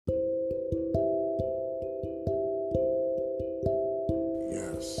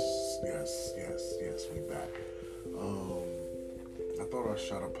thought I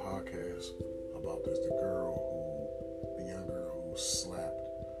shot a podcast about this. The young girl who slapped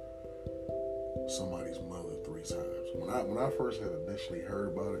somebody's mother 3 times. When I first had initially heard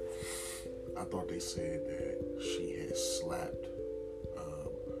about it, I thought they said that she had slapped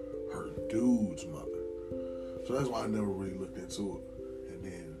her dude's mother. So that's why I never really looked into it. And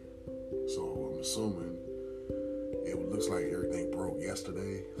then, so I'm assuming it looks like everything broke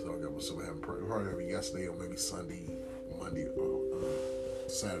yesterday. So I'm assuming it probably happened yesterday or maybe Sunday, Monday, or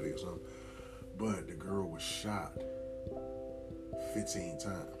Saturday or something. But the girl was shot 15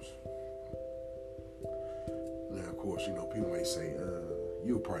 times. Now, of course, people may say,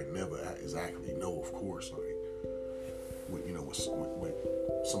 you'll probably never exactly know, of course, like, with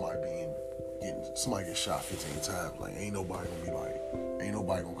somebody gets shot 15 times, like, ain't nobody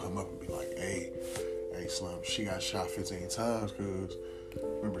gonna come up and be like, hey, Slim, she got shot 15 times because,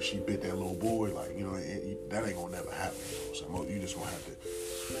 remember, she bit that little boy, like, that ain't gonna never happen, so you just gonna have to,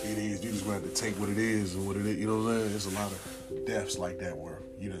 you just gonna have to take what it is and what it is, you know what I'm saying? There's a lot of deaths like that where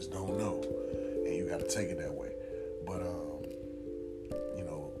you just don't know, and you gotta take it that way. But,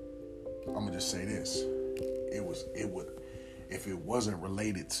 I'm gonna just say this. If it wasn't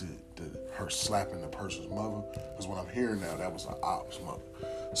related to her slapping the person's mother, because what I'm hearing now, that was an op's mother.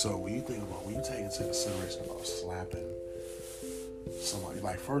 So when you take into consideration about slapping somebody,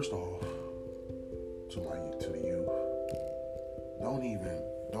 like, first off, to the youth, don't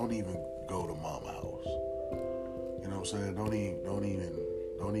even go to mama house. You know what I'm saying?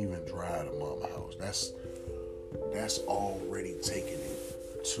 Don't even drive to mama house. That's already taking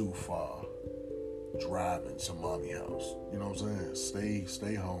it too far. Driving to mommy house, you know what I'm saying?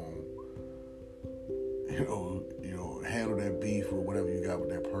 Stay home. Handle that beef or whatever you got with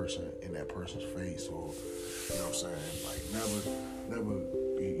that person in that person's face, or you know what I'm saying? Like never.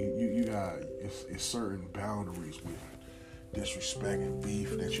 You got it's certain boundaries with disrespect and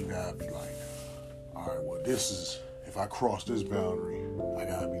beef that you gotta be like, all right, well, this is, if I cross this boundary, I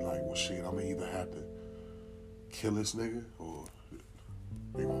gotta be like, well, shit, I'm gonna either have to kill this nigga or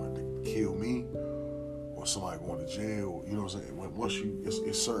they gonna have to kill me. Or somebody going to jail, you know what I'm saying? Once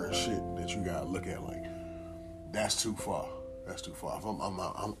it's certain shit that you gotta look at, like, that's too far. That's too far. If I'm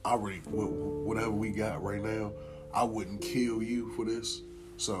already, whatever we got right now, I wouldn't kill you for this,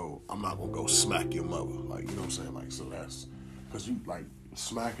 so I'm not gonna go smack your mother, like, you know what I'm saying? Like, so that's, because you, like,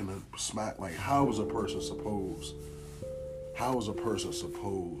 like, how is a person supposed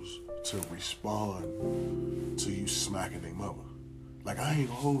to respond to you smacking their mother? Like, I ain't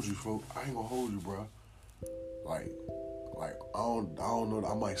gonna hold you, bro. Like, I don't know.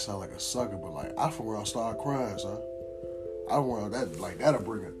 I might sound like a sucker, but like, I from around start crying, son. I around that, like, that'll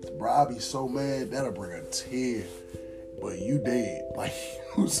bring bro, I'll be so mad, that'll bring a tear. But you dead, like, you know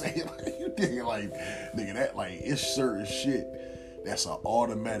what I'm saying? Like, you dead, like, nigga, that, like, it's certain shit that's an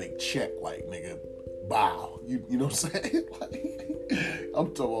automatic check, like, nigga, bow. You know what I'm saying? Like,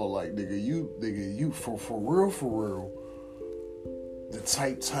 I'm talking about, like, nigga, you for real. The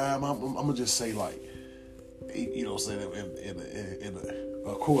type time, I'm gonna just say, like, you know what I'm saying,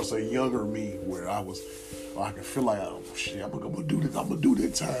 of course, a younger me, where I can feel like, oh, shit, I'm gonna do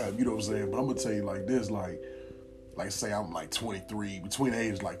this time, you know what I'm saying? But I'm gonna tell you like this, like say I'm like 23, between the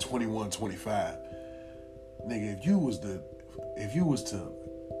ages like 21, 25, nigga, if you was to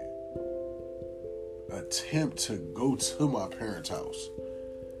attempt to go to my parents' house,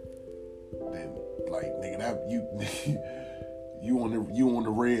 then, like, nigga, that you on the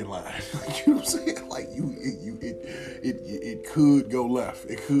red line. You know what I'm saying? Like, it could go left.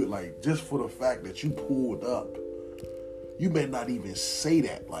 It could, like, just for the fact that you pulled up. You better not even say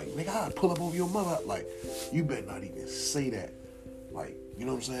that. Like, nigga, I'd pull up over your mother. Like, you better not even say that. Like, you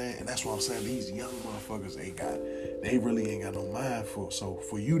know what I'm saying? And that's what I'm saying. These young motherfuckers they really ain't got no mind for. So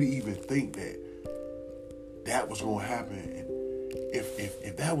for you to even think that was gonna happen, and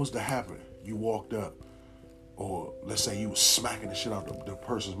if that was to happen, you walked up, or let's say you was smacking the shit out the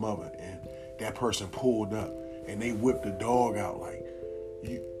person's mother, and that person pulled up and they whipped the dog out, like,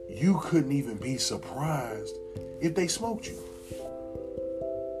 you couldn't even be surprised if they smoked you.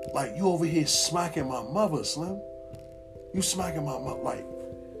 Like, you over here smacking my mother, Slim. You smacking my mother, like,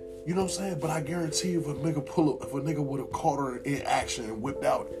 you know what I'm saying? But I guarantee if a nigga would have caught her in action and whipped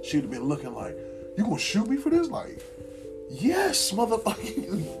out, she'd have been looking like, you gonna shoot me for this? Like, yes,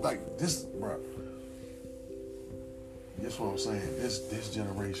 motherfucker. Like, this, bro. That's what I'm saying. This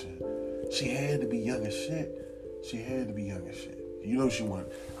generation, she had to be young as shit. You know she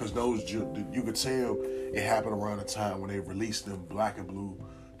wasn't, because you could tell it happened around the time when they released them black and blue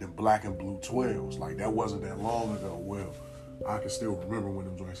 12s. Like, that wasn't that long ago. Well, I can still remember when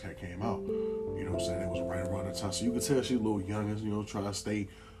them joints had came out. You know what I'm saying? It was right around the time. So you could tell she's a little younger, you know, trying to stay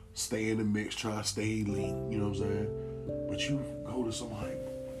in the mix, trying to stay elite, you know what I'm saying? But you go to somebody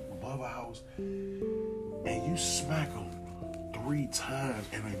mother house and you smack them 3 times,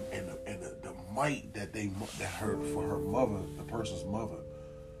 and the might that for her mother, the person's mother,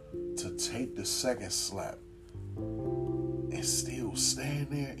 to take the second slap and still stand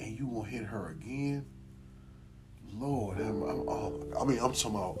there, and you gonna hit her again. Lord, I'm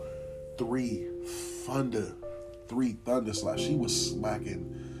talking about 3 thunder slaps. She was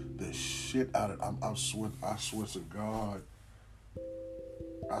smacking the shit out of. I swear to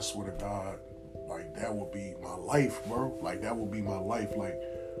God, like that would be my life, bro. Like that would be my life. Like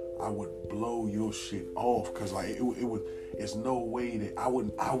I would blow your shit off, cause like it would. It's no way that I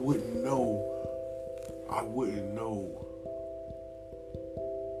wouldn't know. Like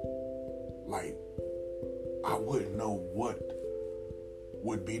I wouldn't know what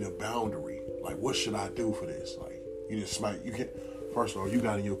would be the boundary. Like what should I do for this? Like you just smack. You can't. First of all, you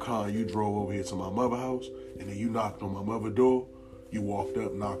got in your car and you drove over here to my mother's house, and then you knocked on my mother's door. You walked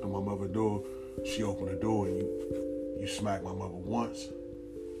up, knocked on my mother's door. She opened the door, and you smacked my mother once,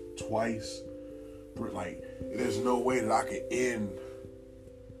 twice, 3. Like, there's no way that I could end.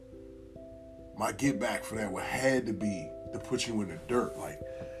 My get back for that would had to be to put you in the dirt. Like,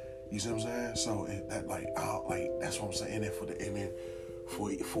 you see what I'm saying? So that's what I'm saying. And then for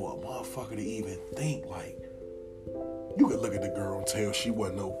a motherfucker to even think, like, you could look at the girl and tell she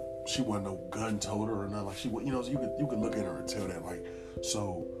wasn't no gun toter or nothing. Like you could look at her and tell that. Like,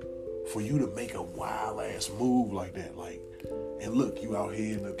 so for you to make a wild ass move like that, like, and look, you out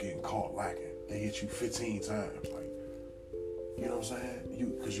here end up getting caught lacking. They hit you 15 times, like, you know what I'm saying?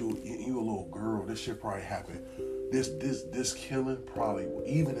 Cause you a little girl. This shit probably happened. This killing probably,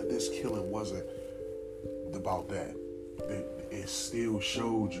 even if this killing wasn't about that, it still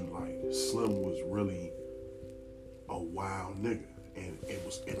showed you like Slim was really a wild nigga. And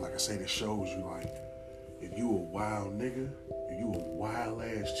like I said, it shows you like, if you a wild nigga, if you a wild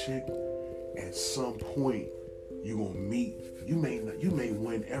ass chick, at some point you gonna meet. You may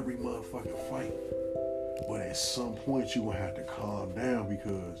win every motherfucking fight, but at some point you gonna have to calm down,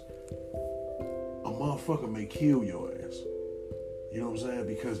 because a motherfucker may kill your ass. You know what I'm saying?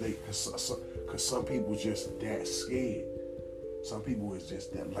 Because some people just that scared. Some people is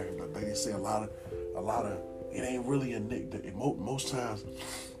just that, like they say, a lot of. It ain't really a nigga. Most times,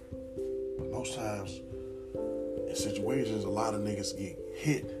 in situations, a lot of niggas get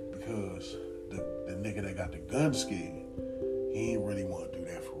hit because the nigga that got the gun scared, he ain't really want to do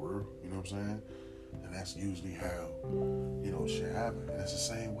that for real. You know what I'm saying? And that's usually how, shit happen. And it's the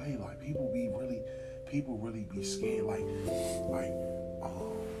same way. Like people really be scared. Like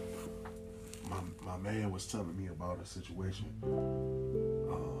my man was telling me about a situation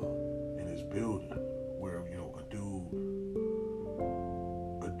in his building, where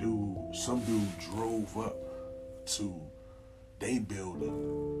some dude drove up to they building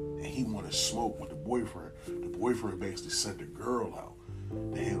and he wanted to smoke with the boyfriend. The boyfriend basically sent the girl out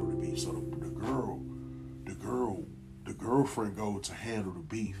to handle the beef. So the girlfriend go to handle the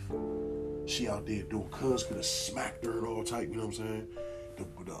beef. She out there doing, cuz could have smacked her and all type, you know what I'm saying? The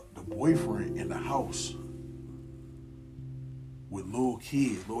boyfriend in the house with little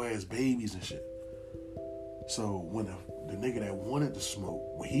kids, little ass babies and shit. So when the nigga that wanted to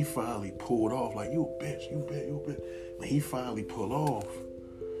smoke, when he finally pulled off, like, you a bitch. When he finally pulled off,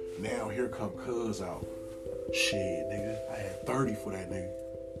 now here come cuz out. Shit, nigga, I had 30 for that nigga.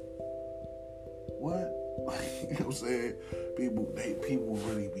 What? Like, you know what I'm saying? People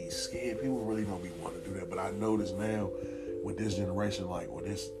really be scared. People really don't be wanting to do that. But I notice now with this generation,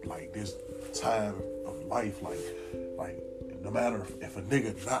 this time of life, like no matter if a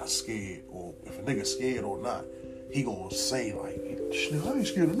nigga not scared, or if a nigga scared or not, he gonna say like, I ain't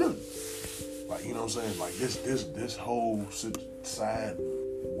scared of nothing. Like, you know what I'm saying? Like this whole side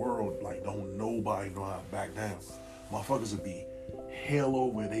world, like, don't nobody know how to back down. Motherfuckers would be hell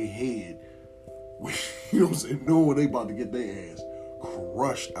over their head, you know what I'm saying, knowing they about to get their ass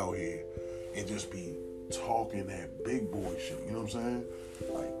crushed out here, and just be talking that big boy shit, you know what I'm saying?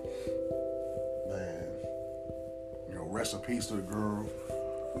 Like, man, rest in peace to the girl.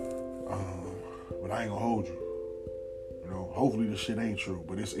 But I ain't gonna hold you. Hopefully this shit ain't true,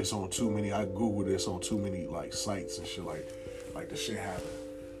 but it's on too many. I googled this on too many like sites and shit, like the shit happened.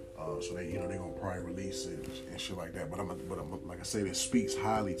 So they gonna probably release it and shit like that. But I'm like I said, it speaks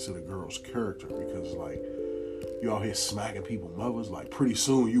highly to the girl's character, because like, you out here smacking people's mothers. Like, pretty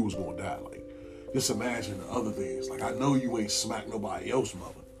soon you was gonna die. Like, just imagine the other things. Like, I know you ain't smacked nobody else's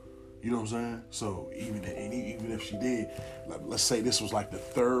mother. You know what I'm saying? So even if she did, like, let's say this was like the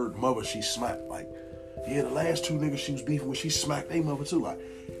third mother she smacked. Like, yeah, the last two niggas she was beefing with, she smacked their mother too. Like,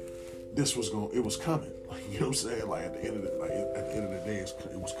 it was coming. Like, you know what I'm saying? Like at the end of the day,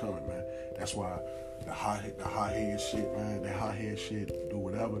 it was coming, man. That's why the hot head shit, man. That hot head shit, do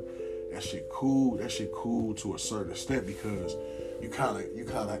whatever. That shit cool. That shit cool to a certain extent because you kind of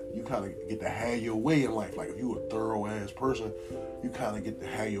get to have your way in life. Like if you a thorough ass person, you kind of get to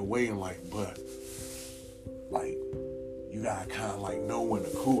have your way in life. But like you gotta kind of like know when to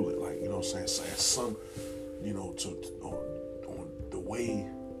cool it. Like, you know what I'm saying? So at some, you know, on the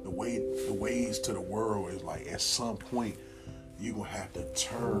ways to the world is like at some point you gonna have to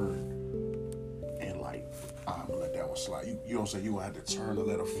turn and like I'm gonna let that one slide. You know what I'm saying? You gonna have to turn and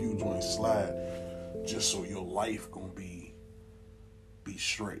let a few joints slide just so your life gonna be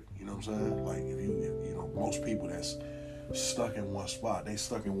straight. You know what I'm saying? Like if you know most people that's stuck in one spot, they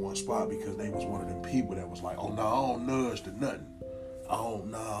stuck in one spot because they was one of them people that was like, oh no, I don't nudge to nothing.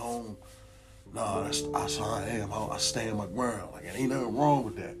 I stand my ground. Like, it ain't nothing wrong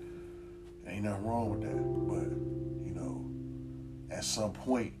with that. But, you know, at some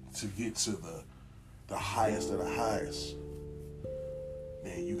point to get to the highest of the highest,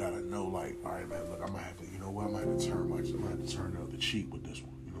 then you gotta know, like, all right, man, look, I'm gonna have to, you know what, I'm gonna have to turn the other cheek with this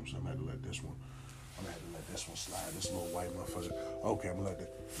one. You know what I'm saying? I'm gonna have to let this one slide, this little white motherfucker. Okay, I'm gonna let that,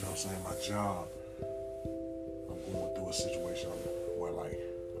 you know what I'm saying? My job, I'm going through a situation where, like,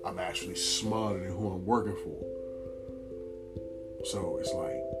 I'm actually smarter than who I'm working for. So it's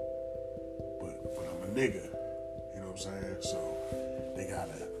like, but I'm a nigga, you know what I'm saying? So they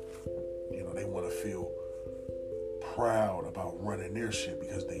gotta, you know, they wanna feel proud about running their shit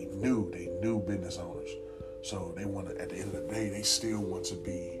because they new business owners. So they want to, at the end of the day, they still want to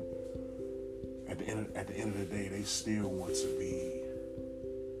be, at the end of the day, they still want to be,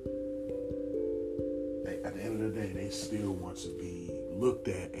 at the end of the day, they still want to be looked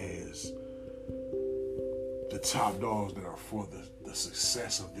at as the top dogs that are for the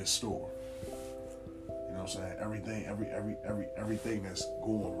success of this store. You know what I'm saying? Everything that's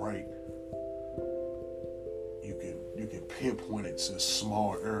going right, you can pinpoint it to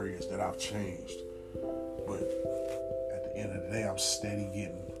small areas that I've changed. But at the end of the day, I'm steady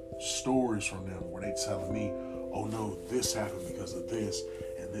getting stories from them where they telling me, oh no, this happened because of this,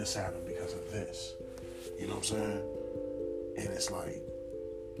 and this happened because of this. You know what I'm saying? And it's like,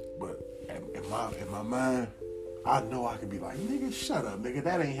 but in my mind, I know I could be like, nigga, shut up, nigga,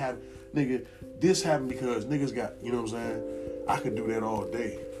 that ain't happen. Nigga, this happened because niggas got, you know what I'm saying? I could do that all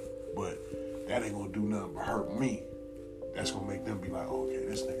day, but that ain't gonna do nothing but hurt me. That's gonna make them be like, oh, okay,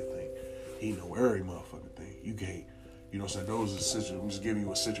 this nigga think he know every motherfucking thing. You can't, you know what I'm saying? Those are situations, I'm just giving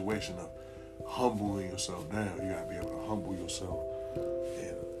you a situation of humbling yourself down. You gotta be able to humble yourself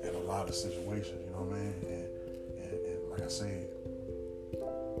in a lot of situations, you know what I mean? And like I said,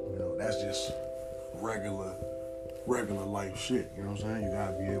 you know, that's just regular life shit, you know what I'm saying? You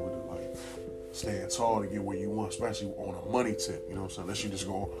gotta be able to like stand tall to get where you want, especially on a money tip, you know what I'm saying? Unless you just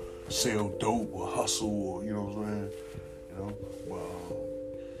gonna sell dope or hustle or, you know what I'm saying? You know, well,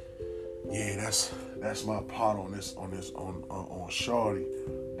 yeah, that's my part on Shorty.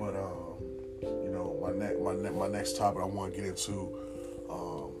 But you know, my next topic I want to get into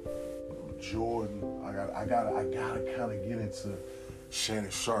Jordan. I gotta kind of get into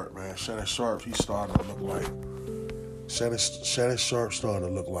Shannon Sharp, man. Shannon Sharp, he's starting to look like Shannon Sharp starting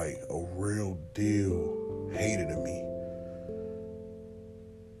to look like a real deal hater to me.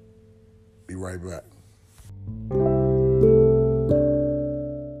 Be right back.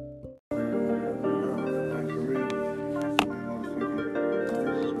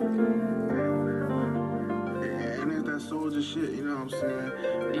 And it's that soldier shit, you know what I'm saying?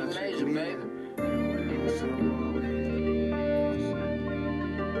 Be major, baby.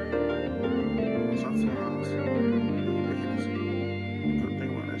 Sometimes I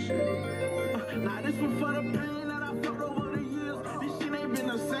think about that shit. Now this one for the pain that I felt over the years. This shit ain't been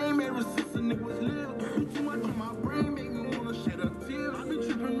the same ever since a nigga was little. Too much on my brain make me wanna shed a tear. I be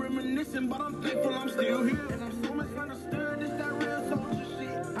tripping, reminiscing, but I'm thankful I'm still here. And I'm so misunderstood, it's that real soldier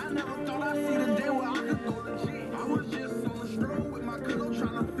shit. I never thought I'd see the day where I could go legit. I was just on the stroll with my pillow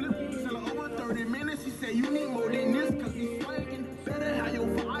trying to flip. Till over 30 minutes, he said, you need more than this, cause we swinging. Better have your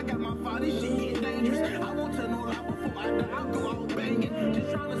phone, I got my phone, this shit get dangerous. I won't tell no lie before I die, I'll go out banging.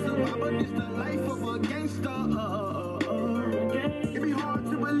 Just trying to survive, but this the life of a gangster. It be hard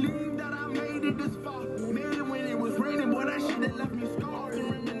to believe that I made it this far. Made it when it was raining, boy, that shit that left me scarred.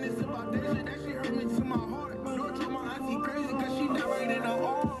 And reminisce about that shit hurt me too much.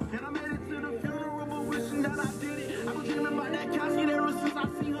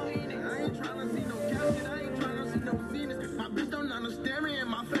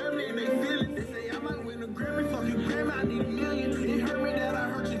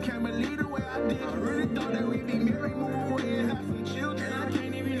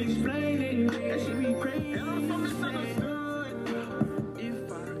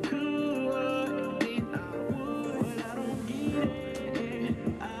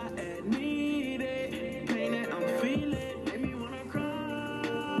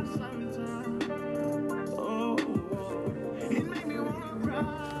 sometimes. Oh, it make me wanna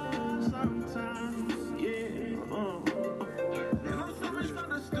cry sometimes. Yeah. And I'm so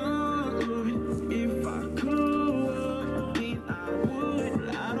misunderstood. If I could, then I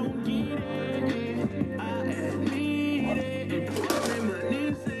would. I don't get it. I admit it.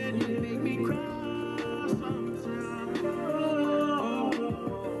 Reminisce it. You make me cry sometimes. Oh,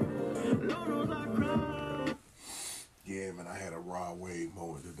 Lord knows I cry. Yeah, man, I had a raw wave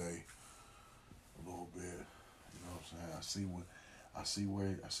moment today. A little bit. You know what I'm saying? I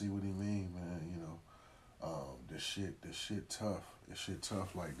see what he mean, man. You know, this shit tough. This shit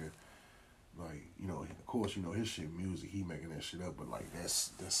tough like that. Like, you know, of course, you know, his shit music, he making that shit up, but like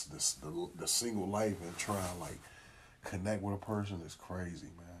the single life and trying like connect with a person is crazy,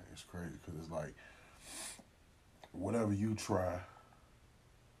 man. It's crazy because it's like whatever you try,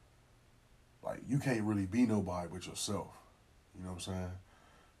 like you can't really be nobody but yourself. You know what I'm saying?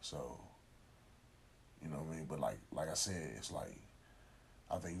 So, you know what I mean? But like I said, it's like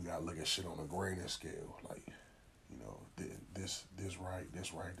I think you gotta look at shit on a grander scale. Like, you know, this right,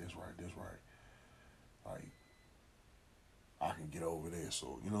 this right, this right, this right. Like, I can get over this.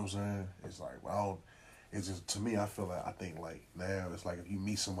 So, you know what I'm saying? It's like, well, it's just, to me, I think like now, it's like if you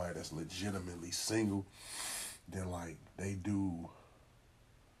meet somebody that's legitimately single, then like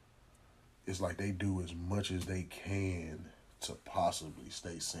it's like they do as much as they can to possibly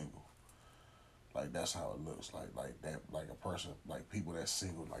stay single. Like, that's how it looks. Like that, like a person, like people that's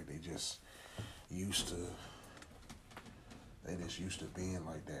single, like they just used to being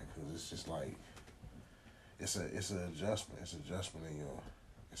like that, because it's just like, it's an adjustment. It's an adjustment in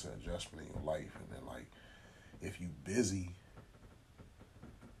your life. And then like, if you busy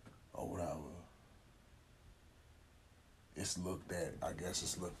or whatever, I guess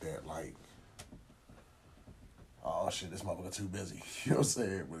it's looked at like, oh shit, this motherfucker too busy. You know what I'm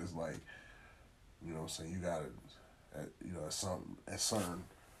saying? But it's like, you know what I'm saying, you gotta, you know, at certain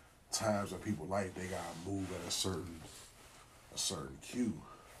times of people's life, they gotta move at a certain cue.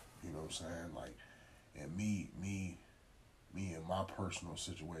 You know what I'm saying? Like, and me in my personal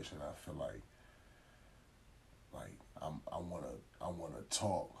situation, I feel like I wanna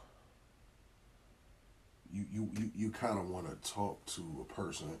talk. You kind of want to talk to a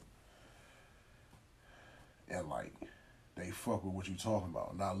person and like they fuck with what you talking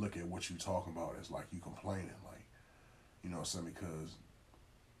about, not look at what you talking about as like you complaining, like, you know what I'm saying? Because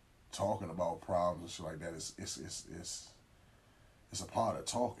talking about problems and shit like that is it's a part of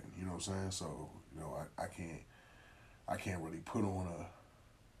talking, you know what I'm saying? So, you know, I can't really put on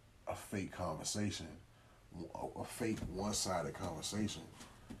a fake conversation, a fake one-sided conversation.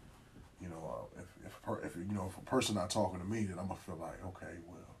 You know, if you know, if a person not talking to me, then I'm gonna feel like, okay,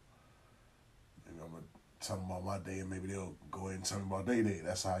 well, maybe I'm gonna tell them about my day, and maybe they'll go ahead and tell me about their day.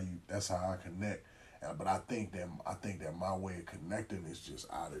 That's how I connect. But I think that my way of connecting is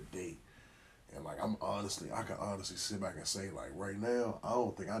just out of date. And like, I can honestly sit back and say, like, right now, I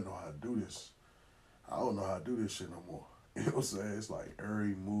don't think I know how to do this. I don't know how to do this shit no more. You know what I'm saying? It's like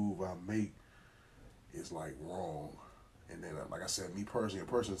every move I make is like wrong. And then, like I said, me personally, a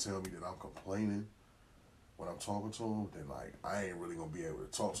person tell me that I'm complaining when I'm talking to them, then like I ain't really gonna be able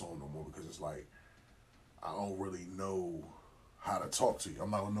to talk to them no more, because it's like I don't really know how to talk to you. I'm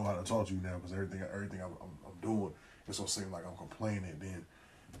not gonna know how to talk to you now, because everything I'm doing, it's gonna seem like I'm complaining. Then,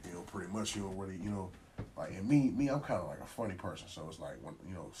 you know, pretty much you don't really, you know, like, and me, I'm kind of like a funny person, so it's like, when,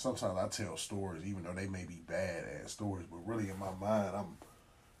 you know, sometimes I tell stories even though they may be bad ass stories, but really in my mind I'm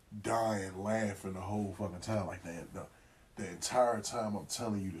dying laughing the whole fucking time, like the entire time I'm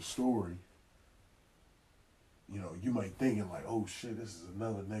telling you the story. You know, you might thinking like, oh shit, this is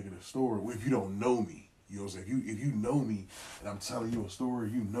another negative story. Well, if you don't know me, you know what I'm saying? If you know me and I'm telling you a story,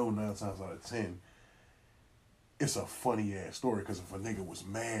 you know 9 times out of 10, it's a funny ass story. Because if a nigga was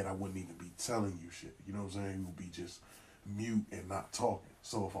mad, I wouldn't even be telling you shit. You know what I'm saying? He would be just mute and not talking.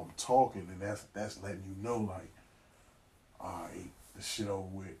 So if I'm talking, then that's letting you know, like, alright, the shit over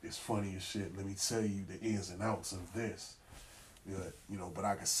with. It's funny as shit. Let me tell you the ins and outs of this. You know, but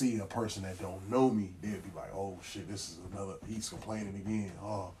I can see a person that don't know me, they'd be like, oh shit, this is another, he's complaining again.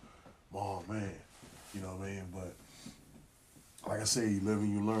 Oh man. You know what I mean? But like I say, you live and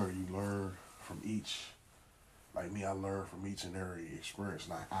you learn. You learn from each. Like me, I learn from each and every experience.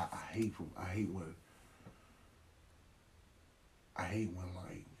 And I hate when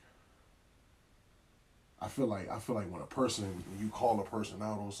like I feel like when a person, when you call a person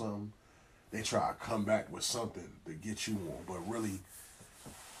out on something, they try to come back with something to get you on. But really,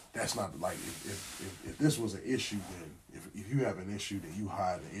 that's not, like, if this was an issue, then if you have an issue, then you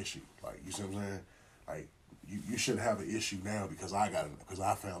hide the issue. Like, you see what I'm saying? Like, you shouldn't have an issue now because I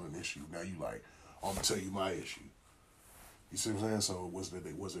found an issue. Now you like, oh, I'm gonna tell you my issue. You see what I'm saying? So was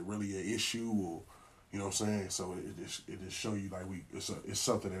it really an issue, or you know what I'm saying? So it just show you like it's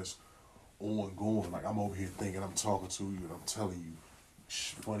something that's ongoing. Like I'm over here thinking I'm talking to you and I'm telling you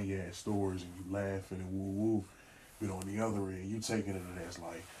funny ass stories and you laughing and woo woo. You know, on the other end, you taking it as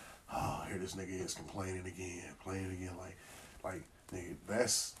like, oh, here this nigga is complaining again, like nigga,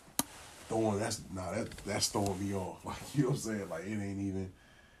 that's throwing me off. Like, you know what I'm saying? Like it ain't even,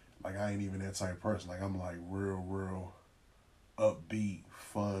 like I ain't even that type of person. Like I'm like real upbeat,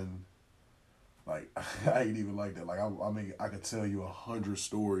 fun. Like I ain't even like that. Like I could tell you 100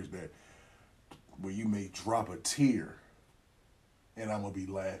 stories that where you may drop a tear, and I'm gonna be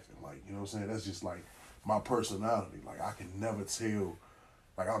laughing. Like, you know what I'm saying? That's just like my personality. Like I can never tell.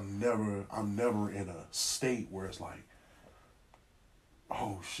 Like I'm never in a state where it's like,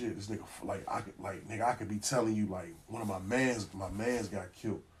 oh shit, this nigga, I could be telling you like one of my mans got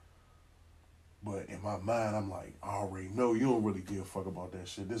killed. But in my mind, I'm like, I already know you don't really give a fuck about that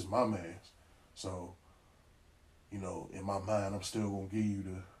shit. This is my man's. So, you know, in my mind, I'm still gonna give you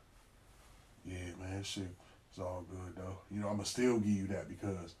yeah, man, shit, it's all good though. You know, I'm gonna still give you that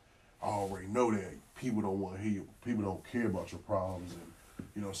because I already know that people don't want to hear you. People don't care about your problems, and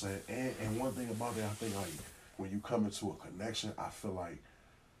you know what I'm saying. And one thing about that, I think like when you come into a connection, I feel like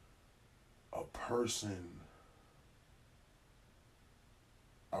a person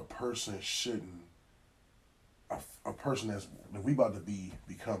shouldn't, a person that's, if we about to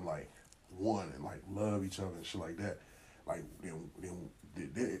become like one and like love each other and shit like that, like then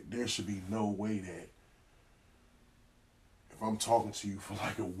there should be no way that if I'm talking to you for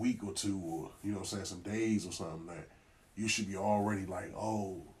like a week or two, or you know what I'm saying, some days or something, that you should be already like,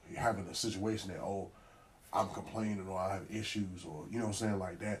 oh, you're having a situation that, oh, I'm complaining or I have issues, or you know what I'm saying,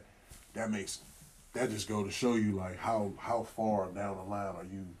 like that just go to show you like how far down the line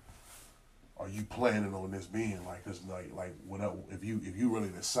are you planning on this being, like, cause like whatever, if you really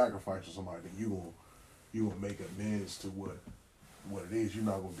to sacrifice for somebody, then you gonna make amends to what it is. You're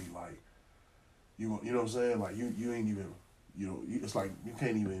not gonna be like, you know what I'm saying, like you ain't even, you know, it's like you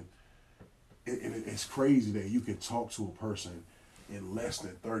can't even. It's crazy that you can talk to a person in less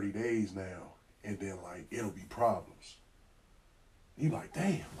than 30 days now, and then like it'll be problems. You like,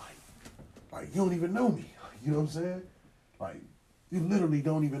 damn, like you don't even know me. You know what I'm saying? Like you literally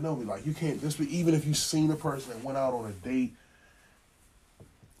don't even know me. Like you can't just be, even if you seen a person that went out on a date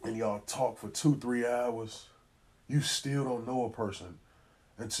and y'all talk for 2-3 hours, you still don't know a person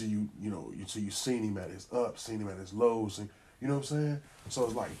until you seen him at his ups, seen him at his lows, and you know what I'm saying? So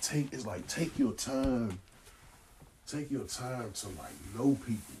it's like take your time. Take your time to like know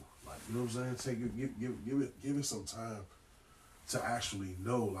people. Like, you know what I'm saying? Give it some time to actually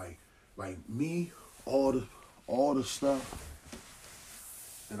know. Like me, all the stuff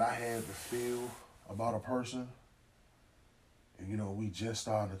that I had to feel about a person, and you know, we just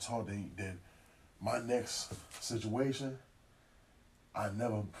started to talk, then my next situation, I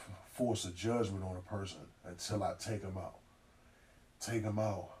never force a judgment on a person until I take them out. Take them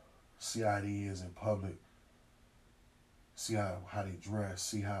out, see how it is in public, see how they dress,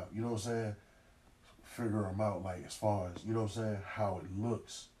 see how, you know what I'm saying, figure them out, like as far as, you know what I'm saying, how it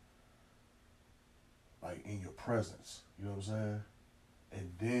looks, like in your presence, you know what I'm saying,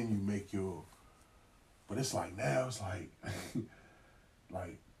 and then you make your, but it's like now, it's like,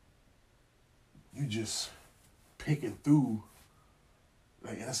 like, you just picking through,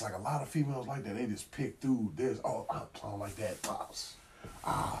 like, and it's like a lot of females like that, they just pick through this, oh, I don't like that,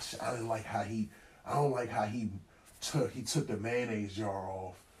 shit, I don't like how he took the mayonnaise jar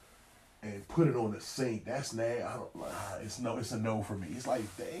off and put it on the sink. That's nasty. I don't like. It's a no for me. It's like,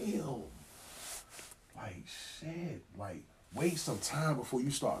 damn. Like shit. Like wait some time before you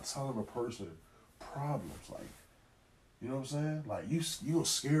start telling a person problems. Like, you know what I'm saying? Like you gonna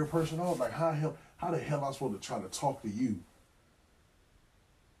scare a person off. Like how the hell am I supposed to try to talk to you?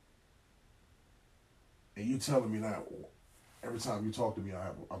 And you telling me now every time you talk to me, I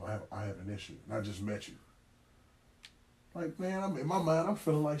have an issue, and I just met you. Like, man, I'm in my mind, I'm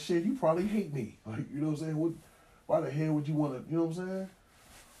feeling like shit. You probably hate me. Like, you know what I'm saying? Why the hell would you want to? You know what I'm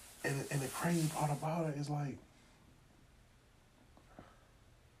saying? And the crazy part about it is like,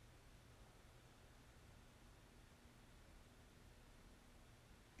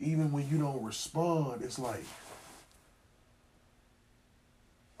 even when you don't respond, it's like,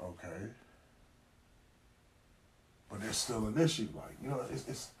 okay, but there's still an issue. Like, you know,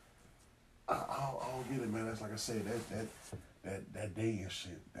 it's I don't get it, man. That's like I said, that dating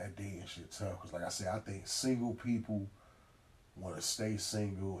shit tough. Cause like I said, I think single people want to stay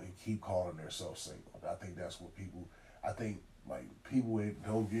single and keep calling themselves single. I think that's what people. I think like people that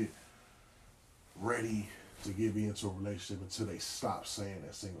don't get ready to get me into a relationship until they stop saying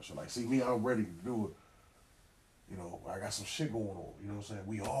that single shit. Like, see me, I'm ready to do it. You know, I got some shit going on. You know what I'm saying?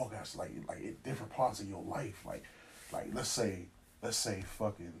 We all got like at different parts of your life. Like let's say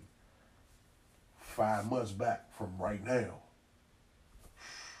fucking 5 months back from right now.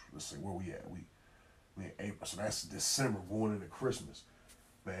 Let's see where we at. We in April, so that's December going into Christmas.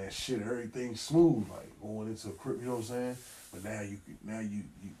 Man, shit, everything's smooth, like going into a crib. You know what I'm saying? But now you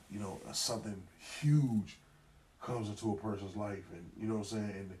know something huge comes into a person's life, and you know what I'm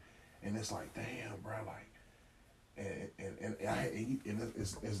saying, and it's like, damn, bro, like. And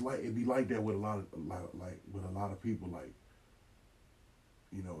it's like it be like that with a lot of people, like,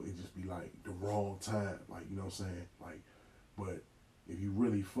 you know, it just be like the wrong time, like, you know what I'm saying, like, but if you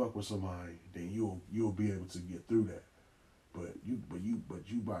really fuck with somebody, then you'll be able to get through that. But you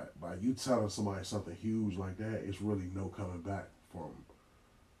by you telling somebody something huge like that, it's really no coming back for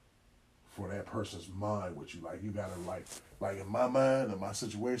that person's mind with you. Like, you gotta like in my mind, in my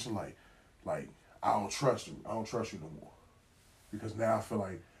situation, like I don't trust you. I don't trust you no more. Because now I feel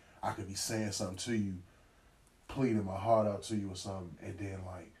like I could be saying something to you, pleading my heart out to you or something, and then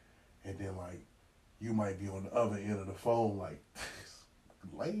like you might be on the other end of the phone like,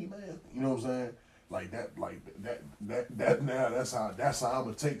 lame, man. You know what I'm saying? Like that now that's how I'm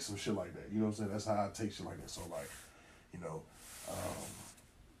gonna take some shit like that. You know what I'm saying? That's how I take shit like that. So like, you know,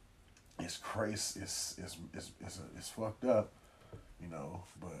 it's crazy, it's fucked up, you know,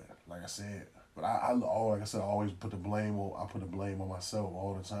 but like I said, but I like I said, I always put the blame on myself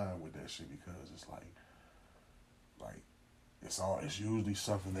all the time with that shit, because it's like it's usually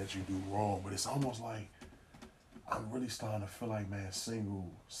something that you do wrong, but it's almost like I'm really starting to feel like, man,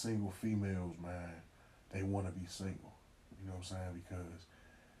 single females, man, they want to be single. You know what I'm saying? Because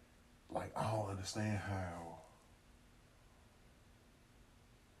like I don't understand how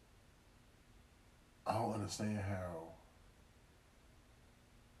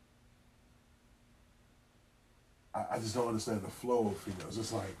I just don't understand the flow of females.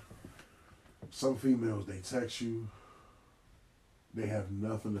 It's like some females, they text you, they have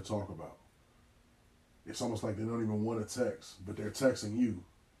nothing to talk about. It's almost like they don't even want to text, but they're texting you.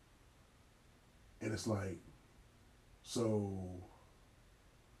 And it's like, so,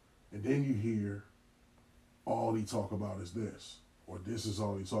 and then you hear all he talk about is this, or this is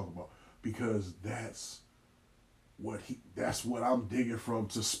all he talk about, because that's what I'm digging from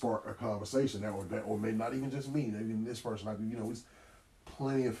to spark a conversation. Or may not even just me, maybe this person. You know, it's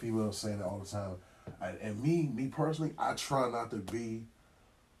plenty of females saying that all the time. And me personally, I try not to be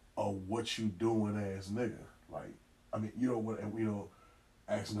a what you doing ass nigga. Like, I mean, you know what? And you know,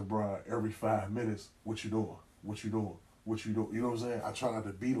 asking the bride every 5 minutes, what you doing? What you doing? What you doing? You know what I'm saying? I try not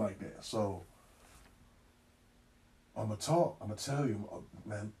to be like that. So I'm gonna talk. I'm gonna tell you,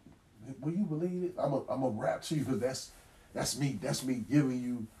 man. Will you believe it? I'm a rap to you, because that's me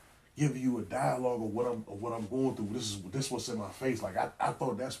giving you a dialogue of what I'm going through. This what's in my face. Like I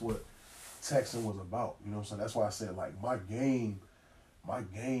thought that's what texting was about. You know what I'm saying? That's why I said, like, my game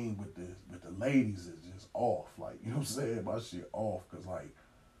with the ladies is just off. Like, you know what I'm saying? My shit off, because like,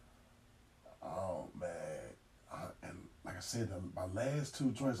 oh man, and like I said, my last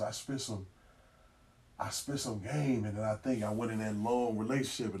 2 joints, I spit some game, and then I think I went in that long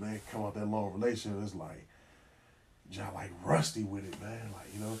relationship, and then come out that long relationship, it's like, y'all like rusty with it, man.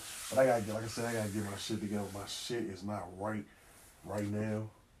 Like, you know, but I gotta get my shit together. My shit is not right now.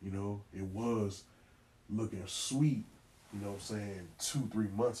 You know, it was looking sweet, you know what I'm saying,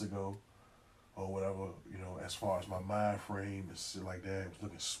 2-3 months ago, or whatever, you know, as far as my mind frame and shit like that, it was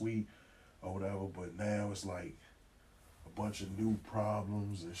looking sweet, or whatever, but now it's like a bunch of new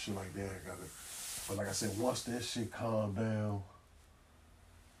problems and shit like that. But like I said, once that shit calm down,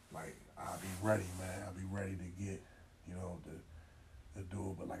 like, I'll be ready, man. I'll be ready to get, you know, to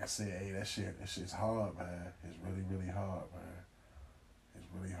do it. But like I said, hey, that shit's hard, man. It's really, really hard, man. It's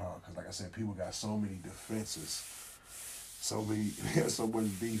really hard, because like I said, people got so many defenses, so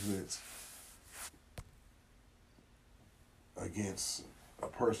much defense against a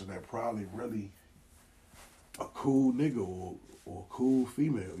person that probably really a cool nigga or a cool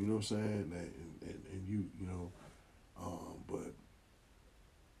female, you know what I'm saying? And you know, but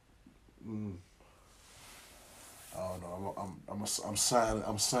I don't know. I'm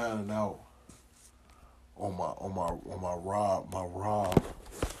signing out on my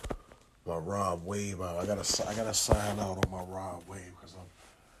Rob Wave out. I gotta sign out on my Rob Wave, because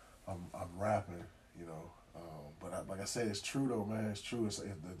I'm rapping, you know. But like I said, it's true though, man. It's true. It's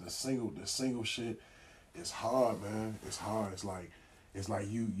the single shit it's hard, man. It's hard. It's like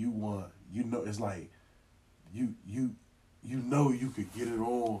you want, it's like you know you could get it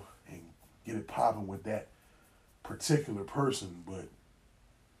on and get it popping with that particular person, but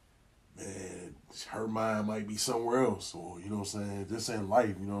man, her mind might be somewhere else, or you know what I'm saying, this ain't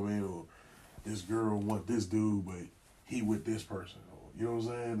life, you know what I mean, or this girl want this dude, but he with this person, or you know what I'm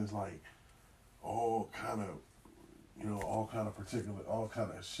saying. It's like all kind of, all kind of particular, all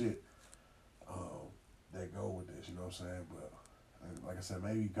kind of shit that go with this, you know what I'm saying. But like I said,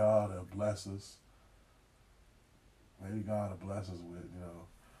 maybe God will bless us. Maybe God will bless us with,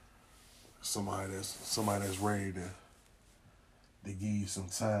 somebody that's ready to give you some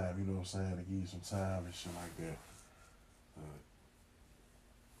time, you know what I'm saying, to give you some time and shit like that.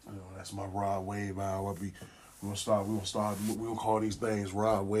 That's my Rod Wave hour. We're gonna call these things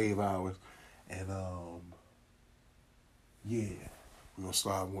Rod Wave hours. And yeah. We're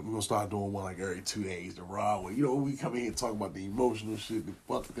gonna start doing one like every 2 days, the Rod Wave. We come in here and talk about the emotional shit, the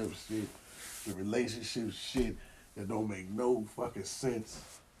fucked up shit, the relationship shit that don't make no fucking sense.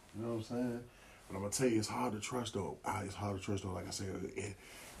 You know what I'm saying? But I'm gonna tell you, it's hard to trust though. It's hard to trust though, like I said.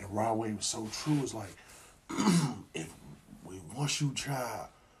 And Rod Wave was so true. It's like, once you try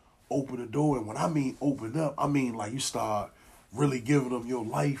open the door, and when I mean open up, I mean like you start really giving them your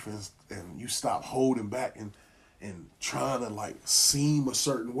life, and you stop holding back and trying to like seem a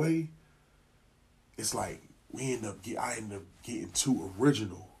certain way. It's like I end up getting too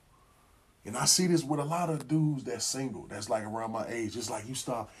original. And I see this with a lot of dudes that's single, that's like around my age. It's like you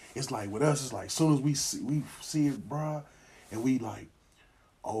start, it's like with us, it's like as soon as we see it, bruh, and we like,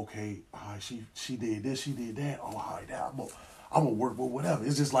 okay, all right, she did this, she did that. Oh, all right, now I'm gonna work with whatever.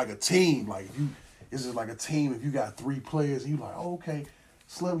 It's just like a team. Like it's just like a team. If you got 3 players, and you like, oh, okay,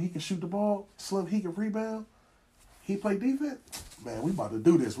 Slim, he can shoot the ball. Slim, he can rebound. He play defense. Man, we about to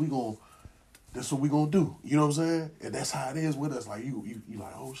do this. That's what we gonna do. You know what I'm saying? And that's how it is with us. Like you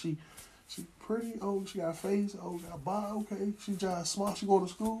like, oh, she pretty. Oh, she got face. Oh, she got body. Okay, she just smart. She going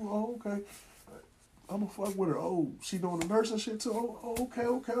to school. Oh, okay. I'm gonna fuck with her. Oh, she doing the nursing shit too. Oh, okay.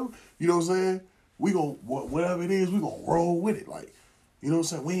 You know what I'm saying? We gonna, whatever it is, we gonna roll with it. Like, you know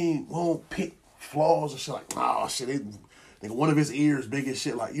what I'm saying? We won't pick flaws and shit like, oh shit, nigga, one of his ears big as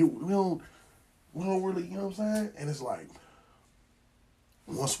shit. Like, we don't really, you know what I'm saying? And it's like,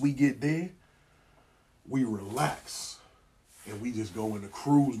 once we get there, we relax and we just go into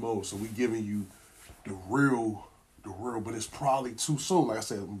cruise mode. So we giving you the real, but it's probably too soon. Like I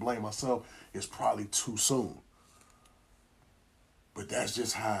said, I'm blaming myself. It's probably too soon. But that's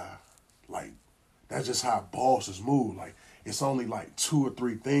just how bosses move. Like, it's only like 2 or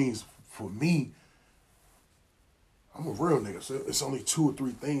 3 things for me. I'm a real nigga, so it's only 2 or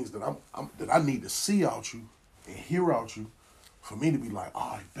 3 things that that I need to see out you and hear out you for me to be like,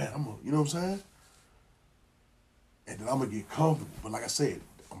 all right, bet you know what I'm saying? And then I'm gonna get comfortable. But like I said,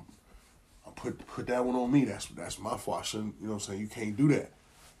 I put that one on me. That's my fault. I shouldn't, you know what I'm saying? You can't do that.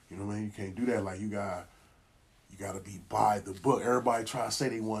 You know what I mean? You can't do that. Like, you gotta be by the book. Everybody try to say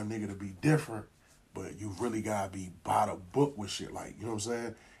they want a nigga to be different, but you really gotta be by the book with shit. Like, you know what I'm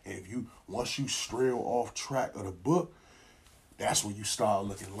saying? And once you strail off track of the book, that's when you start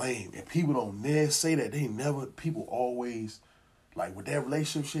looking lame. And people don't never say that. People always, like, with that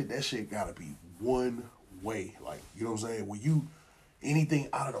relationship shit, that shit gotta be one way. Like, you know what I'm saying? When anything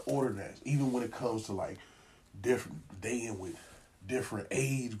out of the ordinary, even when it comes to like dating with different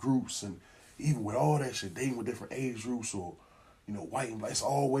age groups, and even with all that shit, dating with different age groups, or, white and black, it's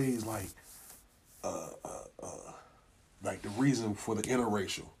always like, like the reason for the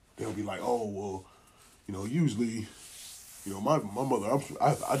interracial. They'll be like, oh, well, usually, my mother,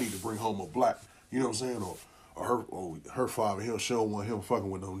 I need to bring home a black, you know what I'm saying? Or her father, she don't want him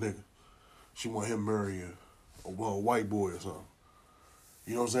fucking with no nigga. She want him marry a white boy or something.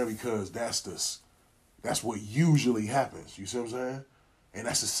 You know what I'm saying? Because that's what usually happens. You see what I'm saying? And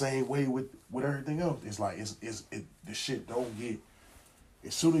that's the same way with everything else. It's like, the shit don't get,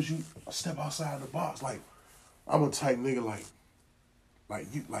 as soon as you step outside the box, like, I'm a type nigga like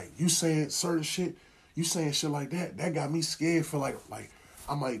you saying certain shit, you saying shit like that got me scared for like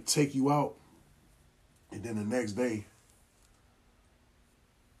I might take you out, and then the next day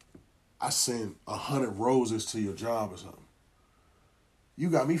I send 100 roses to your job or something. You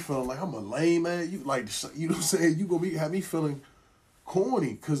got me feeling like I'm a lame man. You like, you know what I'm saying? You gonna have me feeling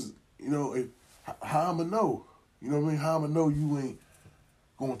corny, cause how I'ma know? You know what I mean? How I'ma know you ain't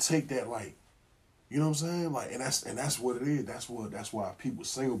gonna take that, like, you know what I'm saying? Like, and that's what it is. That's why people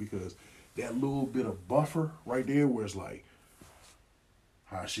single, because that little bit of buffer right there, where it's like,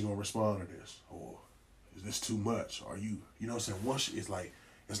 how is she gonna respond to this? Or is this too much? Are you know what I'm saying? Once it's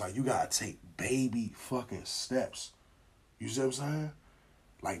It's like you gotta take baby fucking steps. You see what I'm saying?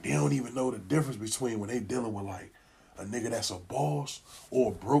 Like, they don't even know the difference between when they dealing with, like, a nigga that's a boss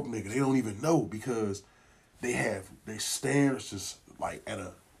or a broke nigga. They don't even know because they have their standards just, like, at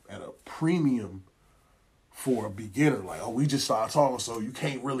a premium for a beginner. Like, oh, we just started talking, so you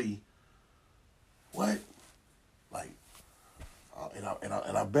can't really, what? Like, and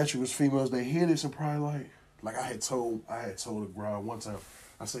I bet you it's females that hear this and probably like I had told a girl one time,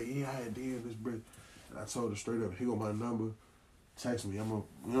 I said, yeah, I had did this bitch. And I told her straight up, here go my number. Text me, you know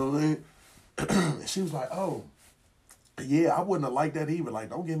what I mean? And she was like, oh, yeah, I wouldn't have liked that either. Like,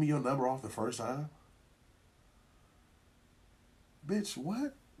 don't give me your number off the first time. Bitch,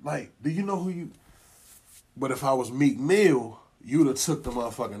 what? Like, do you know who you... But if I was Meek Mill, you'd have took the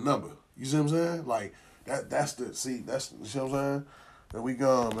motherfucking number. You see what I'm saying? Like, that's you see what I'm saying? There we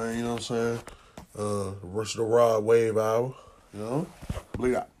gone, man, you know what I'm saying? Rest of the Rod Wave Hour, you know?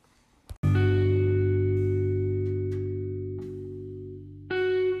 Bleed out.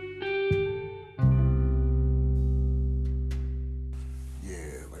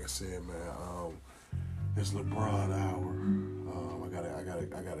 Said, man, it's LeBron hour.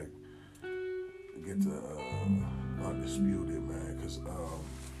 I gotta get to Undisputed, man, because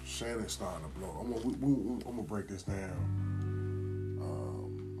Shannon's starting to blow. I'm gonna break this down.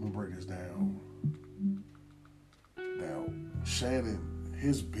 Now, Shannon,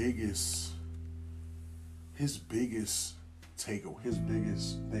 his biggest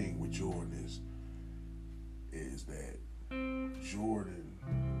thing with Jordan is that Jordan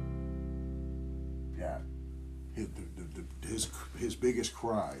got his biggest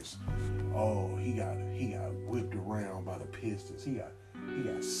cries. Oh, he got whipped around by the Pistons. He got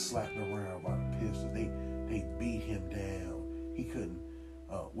slapped around by the Pistons. They beat him down. He couldn't.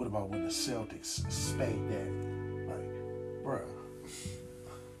 What about when the Celtics spanked that? Like, bruh,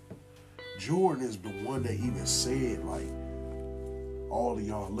 Jordan is the one that even said, like, all of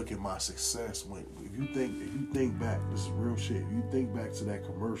y'all look at my success. When if you think back, this is real shit. If you think back to that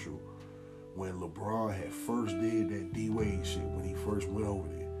commercial when LeBron had first did that D-Wade shit, when he first went over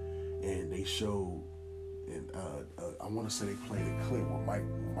there, and they showed, and I want to say they played a clip where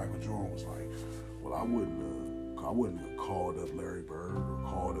Michael Jordan was like, well, I wouldn't have called up Larry Bird or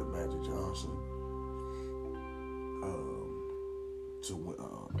called up Magic Johnson.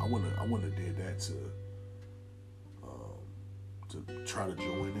 I wouldn't have did that to try to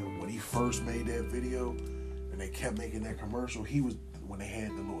join them. When he first made that video and they kept making that commercial, when they had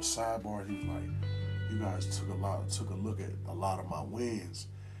the little sidebar, he was like, you guys took a look at a lot of my wins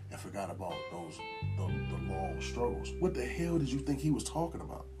and forgot about the long struggles. What the hell did you think he was talking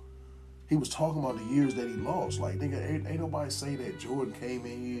about? He was talking about the years that he lost. Like, nigga, ain't nobody say that Jordan came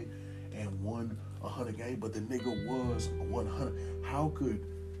in here and won 100 games, but the nigga was 100. How could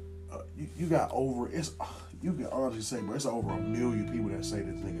you got over? You can honestly say, bro, it's over 1 million people that say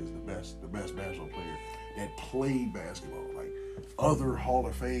this nigga is the best basketball player that played basketball. Like, other Hall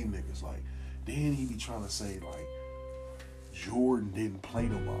of Fame niggas. Like, then he be trying to say, like, Jordan didn't play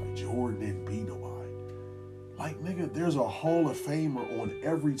nobody. Jordan didn't beat nobody. Like, nigga, there's a Hall of Famer on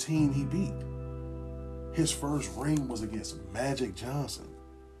every team he beat. His first ring was against Magic Johnson.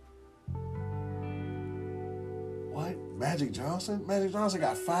 What? Magic Johnson? Magic Johnson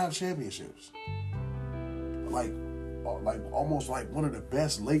got 5 championships. Like almost like one of the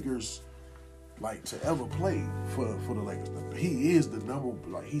best Lakers, like, to ever play for the Lakers. He is the number,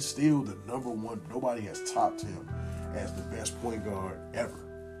 like, he's still the number one. Nobody has topped him as the best point guard ever.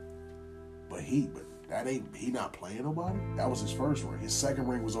 But he not playing nobody. That was his first ring. His second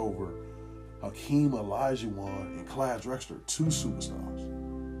ring was over Hakeem Olajuwon and Clyde Drexler, 2 superstars.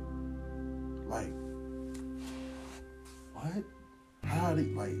 Like, what? How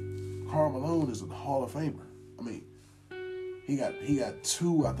did, like, Karl Malone is a Hall of Famer. I mean, he got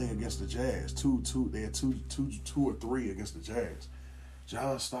 2, I think, against the Jazz. They had two or three against the Jazz.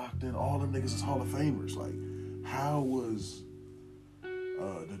 John Stockton, all them niggas is Hall of Famers. Like, how was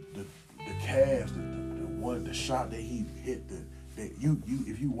the Cavs, the shot that he hit,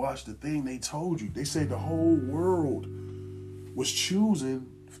 if you watch the thing, they told you, they said the whole world was choosing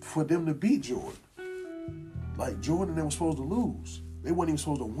for them to beat Jordan. Like, Jordan, they were supposed to lose. They weren't even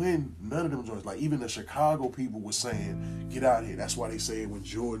supposed to win none of them joints. Like, even the Chicago people were saying, get out of here. That's why they said when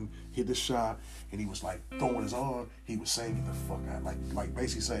Jordan hit the shot and he was, like, throwing his arm, he was saying, get the fuck out. Like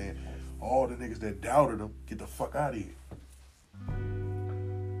basically saying, all the niggas that doubted him, get the fuck out of here.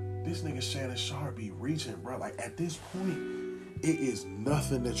 This nigga Shannon Sharp be reaching, bro. Like, at this point, it is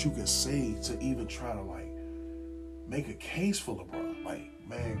nothing that you can say to even try to, like, make a case for LeBron. Like,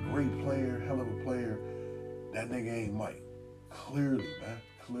 man, great player, hell of a player. That nigga ain't Mike. Clearly, man.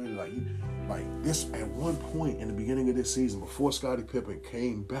 clearly, like this at one point in the beginning of this season, before Scottie Pippen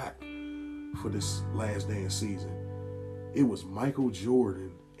came back for this last dance season, it was Michael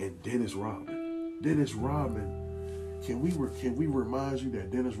Jordan and Dennis Rodman. Dennis Rodman, can we remind you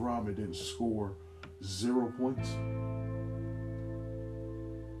that Dennis Rodman didn't score 0 points?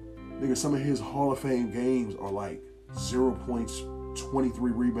 Nigga, some of his Hall of Fame games are like 0 points,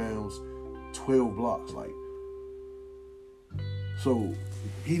 23 rebounds, 12 blocks. Like, so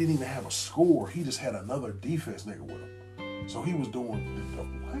he didn't even have a score. He just had another defense nigga with him. So he was doing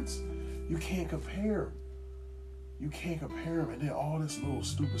what? You can't compare him. You can't compare him. And then all this little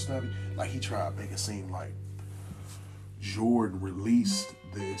stupid stuff. Like, he tried to make it seem like Jordan released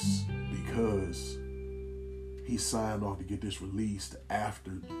this because he signed off to get this released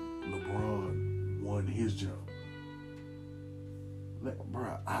after LeBron won his jump.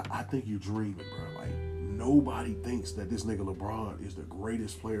 Bro, I think you're dreaming, bro. Like, nobody thinks that this nigga LeBron is the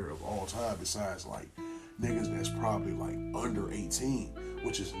greatest player of all time besides, like, niggas that's probably, like, under 18,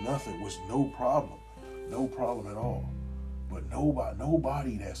 which is nothing, which no problem. No problem at all. But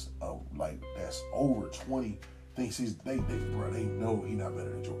nobody that's, that's over 20 thinks they know he not better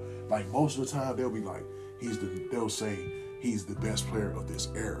than Jordan. Like, most of the time, they'll be like, they'll say he's the best player of this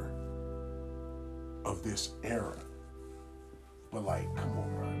era. But, like, come on,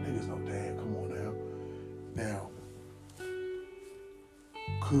 bro. Niggas know, damn, come on now. Now,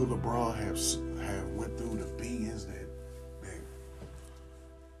 could LeBron have went through the beatings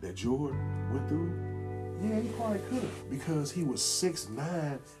that Jordan went through? Yeah, he probably could have, because he was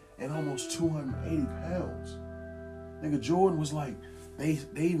 6'9" and almost 280 pounds. Nigga, Jordan was like, they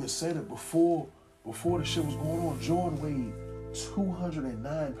even said it before the shit was going on. Jordan weighed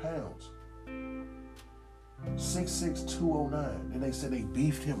 209 pounds. 6'6", 209. Then they said they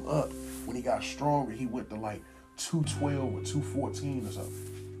beefed him up. When he got stronger, he went to like 212 or 214 or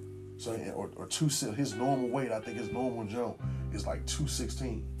something. So, or his normal weight, I think his normal jump is like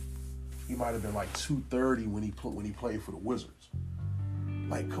 216. He might have been like 230 when he played for the Wizards.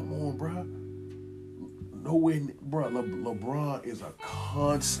 Like, come on, bro. No way, bro. LeBron is a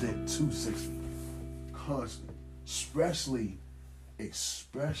constant 260. Constant. Especially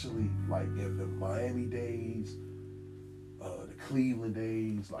like in the Miami days, the Cleveland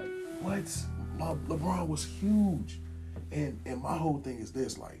days. Like, what? LeBron was huge. And my whole thing is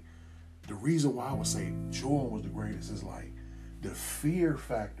this, like, the reason why I would say Jordan was the greatest is like the fear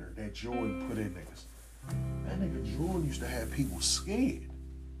factor that Jordan put in niggas. That nigga Jordan used to have people scared.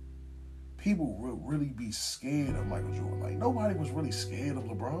 People would really be scared of Michael Jordan. Like, nobody was really scared of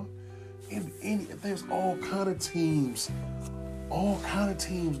LeBron. And there's all kind of teams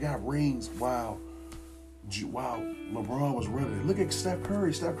got rings while LeBron was running it. Look at Steph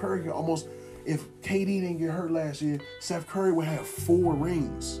Curry. Steph Curry almost, if KD didn't get hurt last year, Steph Curry would have 4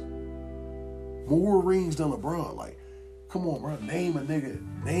 rings. More rings than LeBron. Like, come on, bro. Name a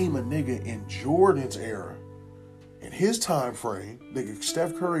nigga in Jordan's era. In his time frame, nigga,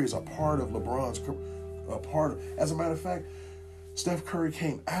 Steph Curry is a part of LeBron's, as a matter of fact, Steph Curry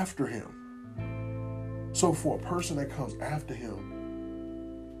came after him. So for a person that comes after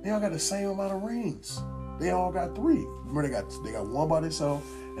him, they all got the same amount of rings. They all got 3. Remember, they got 1 by themselves,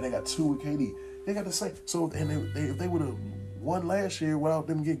 and they got 2 with KD. They got the same. So, and if they would have won last year without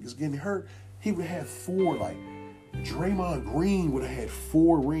them getting hurt, he would have 4. Like, Draymond Green would have had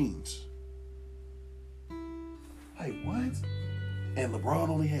 4 rings. Like, what? And LeBron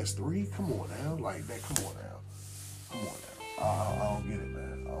only has 3? Come on now. Like, that, come on now. I don't get it,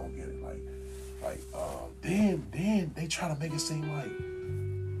 man. I don't get it. Then they try to make it seem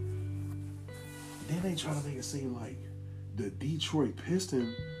like the Detroit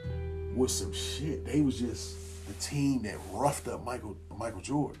Pistons was some shit. They was just the team that roughed up Michael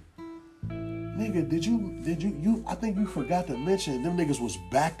Jordan. Nigga, did you I think you forgot to mention them niggas was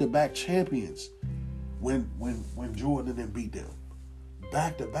back-to-back champions when Jordan and them beat them.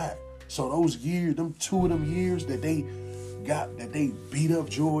 Back-to-back. So those years, 2 of them years that they beat up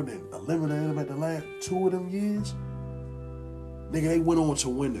Jordan and eliminated him at the last 2 of them years, nigga, they went on to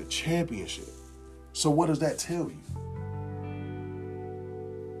win the championship. So what does that tell you?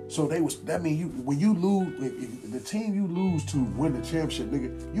 So that means when you lose, if the team you lose to win the championship,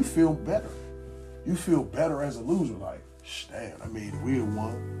 nigga, you feel better. You feel better as a loser. Like, damn, I mean, we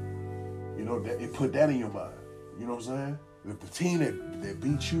won. You know, it put that in your mind. You know what I'm saying? If the team that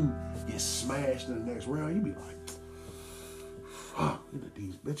beat you gets smashed in the next round, you be like, fuck, look at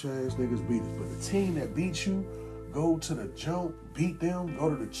these bitch ass niggas beat us. But the team that beat you, go to the jump, beat them, go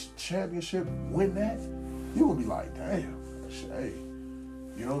to the championship, win that, you gonna be like, damn, hey,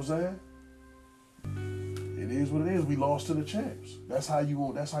 you know what I'm saying? And is what it is. We lost to the champs. That's how you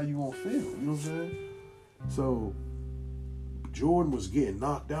gonna feel. You know what I'm saying? So Jordan was getting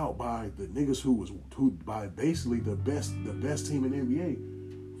knocked out by the niggas who by basically the best team in the NBA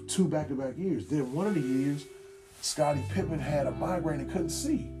 2 back-to-back years. Then one of the years, Scottie Pippen had a migraine and couldn't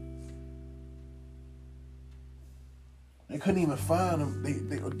see. They couldn't even find him.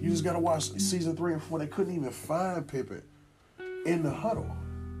 You just gotta watch season 3 and 4. They couldn't even find Pippen in the huddle.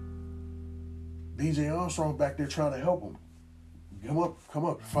 DJ Armstrong back there trying to help him. Come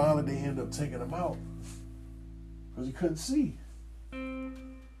up. Finally, they ended up taking him out because he couldn't see.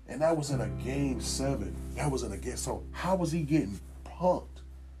 And that was in a game 7. That was in a game. So how was he getting punked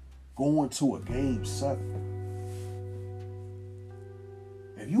going to a game 7?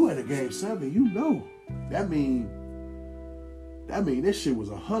 If you had a game 7, you know that mean this shit was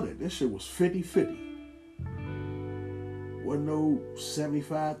 100. This shit was 50-50. Wasn't no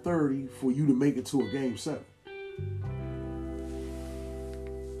 75-30 for you to make it to a game 7.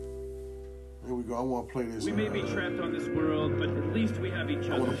 Here we go. I want to play this. We may be trapped on this world, but at least we have each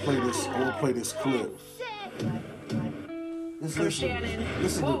other. I want to play this clip. Shannon,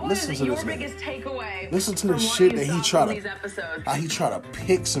 what is your biggest takeaway? Listen to the shit that he try to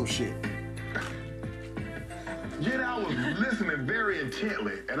pick some shit. Jen, I was listening very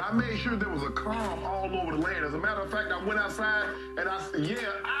intently, and I made sure there was a calm all over the land. As a matter of fact, I went outside and I said,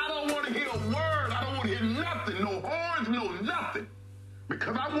 I don't want to hear a word. I don't want to hear nothing. No horns, no nothing.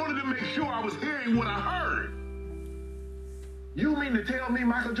 Because I wanted to make sure I was hearing what I heard. You mean to tell me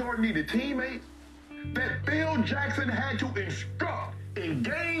Michael Jordan needed teammates? That Phil Jackson had to instruct in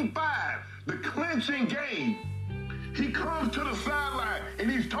game 5, the clinching game. He comes to the sideline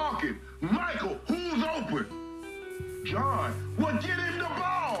and he's talking. Michael, who's open? John, well, get him the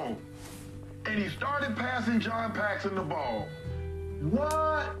ball. And he started passing John Paxson the ball.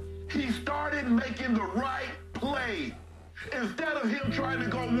 What? He started making the right play. Instead of him trying to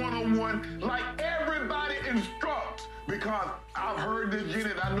go one-on-one like everybody instructs. Because I've heard this, Jen,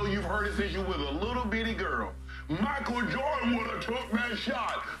 and I know you've heard it since you was a little bitty girl. Michael Jordan would have took that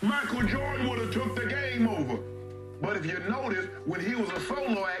shot. Michael Jordan would have took the game over. But if you notice, when he was a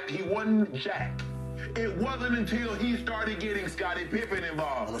solo act, he wasn't Jack. It wasn't until he started getting Scottie Pippen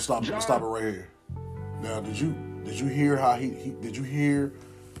involved. I'm gonna stop it right here. Now, did you hear how did you hear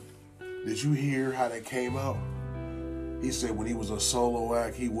how that came out? He said when he was a solo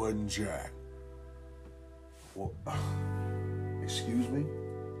act, he wasn't Jack. Well, excuse me?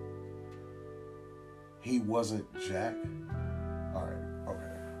 He wasn't Jack? All right,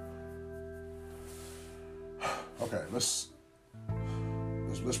 okay. Okay, let's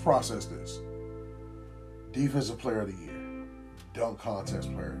process this. Defensive Player of the Year, Dunk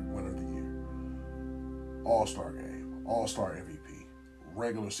Contest Player, Winner of the Year, All-Star Game, All-Star MVP,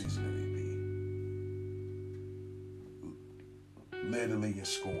 Regular Season MVP, led the league in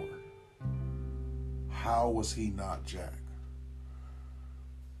scoring. How was he not Jack?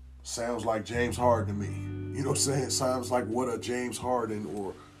 Sounds like James Harden to me. You know what I'm saying? Sounds like what a James Harden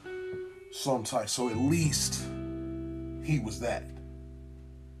or some type. So at least he was that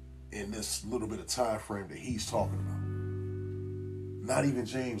in this little bit of time frame that he's talking about. Not even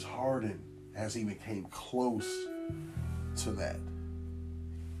James Harden has even came close to that.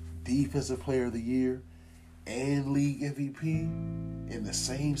 Defensive Player of the Year and League MVP in the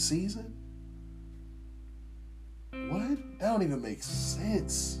same season? What? That don't even make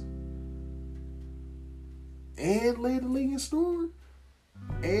sense. And led the league in scoring?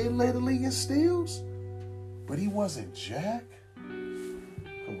 And led the league in steals? But he wasn't Jack?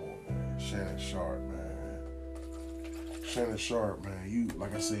 Come on, man. Shannon Sharp, man. You,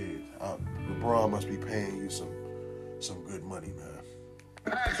 like I said, LeBron must be paying you some good money, man.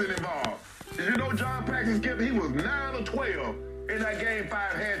 Paxson involved. Did you know John Paxson, he was 9 of 12 in that game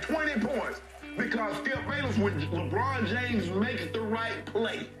 5, had 20 points. Because Skip Bayless, when LeBron James makes the right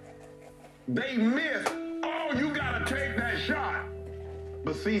play, they miss. Oh, you got to take that shot.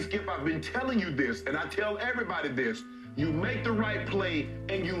 But see, Skip, I've been telling you this, and I tell everybody this. You make the right play,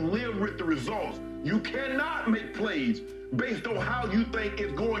 and you live with the results. You cannot make plays based on how you think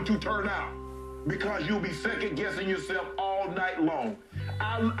it's going to turn out, because you'll be second-guessing yourself all night long.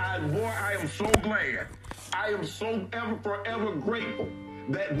 I am so glad. I am so forever grateful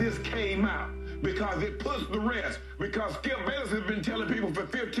that this came out, because it puts the rest. Because Skip Bayless has been telling people for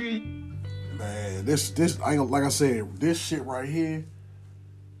 15. Man, this like I said, this shit right here.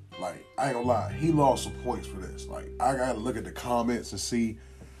 Like, I ain't gonna lie, he lost some points for this. Like, I gotta look at the comments and see,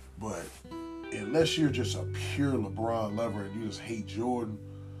 but unless you're just a pure LeBron lover and you just hate Jordan,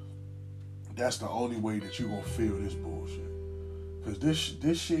 that's the only way that you're gonna feel this bullshit. Cause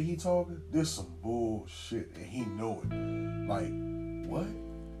this shit he talking, this some bullshit, and he know it. Like, what?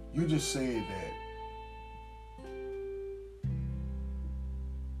 You just said that.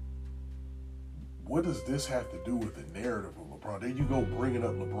 What does this have to do with the narrative of LeBron? Then you go bringing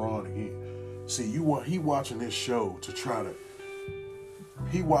up LeBron again. See, he watching this show to try to.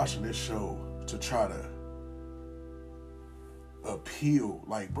 He watching this show to try to appeal.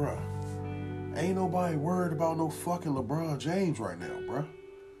 Like, bruh, ain't nobody worried about no fucking LeBron James right now, bruh.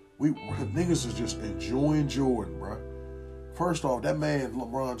 Niggas is just enjoying Jordan, bruh. First off, that man,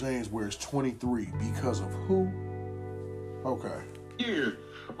 LeBron James, wears 23 because of who? Okay. Years.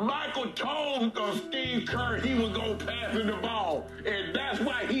 Michael told Steve Kerr he was going to pass him the ball, and that's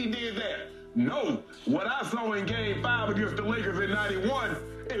why he did that. No, what I saw in Game 5 against the Lakers in 91,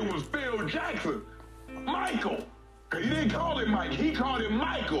 it was Phil Jackson. Michael. Because he didn't call him Mike. He called him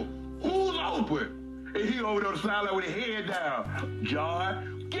Michael. Who's open? And he over there on the sideline with his head down.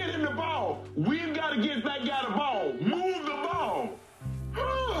 John, get him the ball. We've got to get that guy the ball. Move the ball.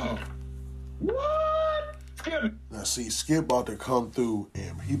 Huh. What? Skip. Now see, Skip about to come through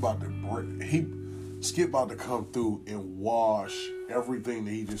and Skip about to come through and wash everything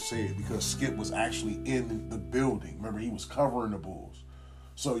that he just said, because Skip was actually in the building. Remember, he was covering the Bulls.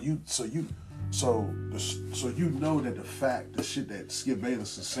 So you know that the shit that Skip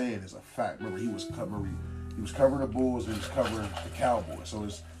Bayless is saying is a fact. Remember, he was covering the Bulls and he was covering the Cowboys. So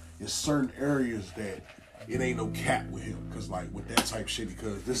it's certain areas that it ain't no cap with him, because like with that type of shit,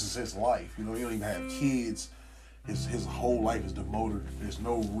 because this is his life. You know, he don't even have kids. His whole life is demoted. There's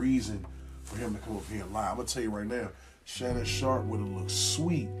no reason for him to come up here and lie. I'm gonna tell you right now, Shannon Sharp would have looked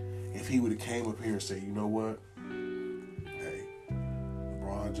sweet if he would have came up here and said, you know what? Hey,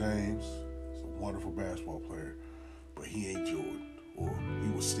 LeBron James is a wonderful basketball player, but he ain't Jordan. Or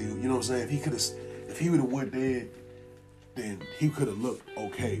he was still, you know what I'm saying? If he would have went there, then he could have looked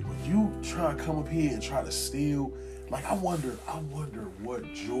okay. But you try to come up here and try to steal, like I wonder what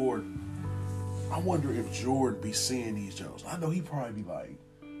Jordan, I wonder if Jordan be seeing these jokes. I know he probably be like,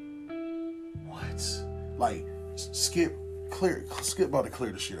 what? Like, Skip about to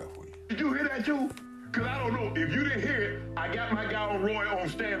clear the shit up for you. Did you hear that too? Because I don't know. If you didn't hear it, I got my guy Roy on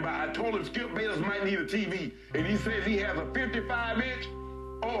standby. I told him Skip Bayless might need a TV. And he says he has a 55-inch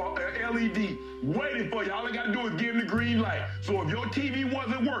or an LED waiting for you. All I got to do is give him the green light. So if your TV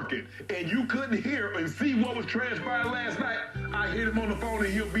wasn't working and you couldn't hear and see what was transpiring last night, I hit him on the phone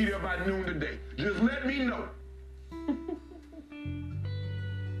and he'll be there by noon today. Just let me know.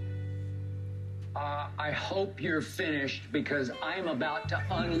 I hope you're finished, because I'm about to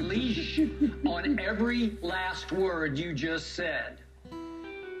unleash on every last word you just said.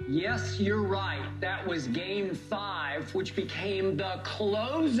 Yes, you're right. That was Game 5, which became the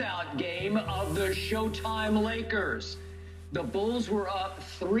closeout game of the Showtime Lakers. The Bulls were up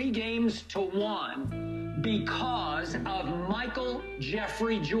 3-1 because of Michael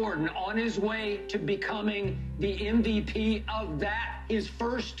Jeffrey Jordan on his way to becoming the MVP of that, his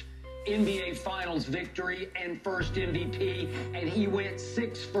first NBA Finals victory and first MVP, and he went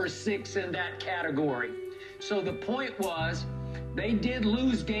 6 for 6 in that category. So the point was, they did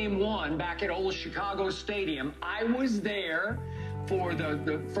lose Game 1 back at old Chicago Stadium. I was there for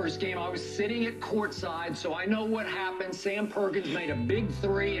the first game. I was sitting at courtside, so I know what happened. Sam Perkins made a big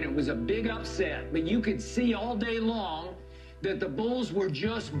three, and it was a big upset. But you could see all day long that the Bulls were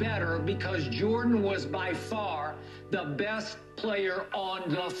just better because Jordan was by far the best player on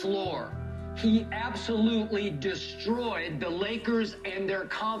the floor. He absolutely destroyed the Lakers and their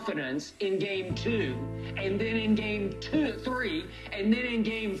confidence in Game 2, and then in Game 3, and then in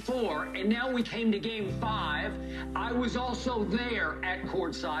Game 4, and now we came to Game 5. I was also there at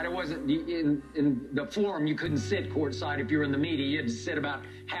courtside. I wasn't in the forum. You couldn't sit courtside if you were in the media. You had to sit about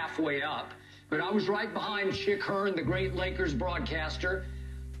halfway up. But I was right behind Chick Hearn, the great Lakers broadcaster,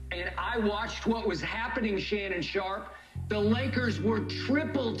 and I watched what was happening, Shannon Sharp. The Lakers were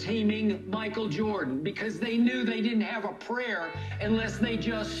triple teaming Michael Jordan because they knew they didn't have a prayer unless they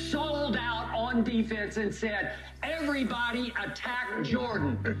just sold out on defense and said, everybody attack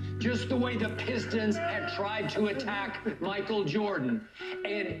Jordan, just the way the Pistons had tried to attack Michael Jordan.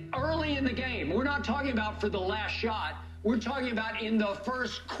 And early in the game, we're not talking about for the last shot, we're talking about in the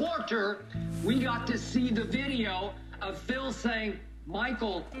first quarter, we got to see the video of Phil saying,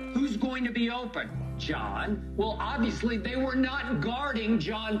 Michael, who's going to be open? John. Well, obviously, they were not guarding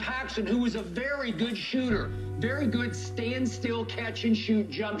John Paxson, who was a very good shooter, very good stand-still, catch-and-shoot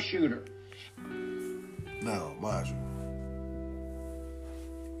jump shooter. Now, mind you,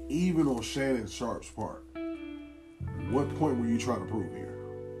 even on Shannon Sharp's part, what point were you trying to prove here?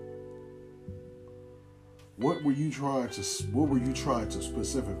 what were you trying to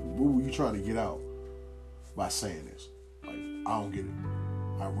specifically, what were you trying to get out by saying this? Like, I don't get it.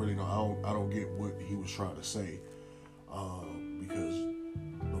 I really don't. I don't get what he was trying to say. Because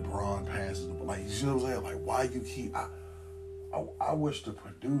LeBron passes the, like, you know what I'm saying? Like, why you keep? I wish the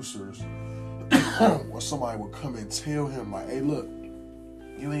producers or somebody would come and tell him, like, hey, look,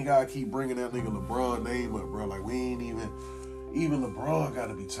 you ain't gotta keep bringing that nigga LeBron name up, bro. Like, we ain't even LeBron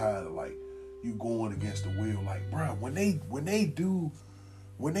gotta be tired of, like, you going against the will. Like, bro, when they do,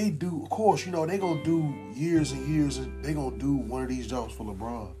 of course, you know, they gonna do years and years, and they gonna do one of these jumps for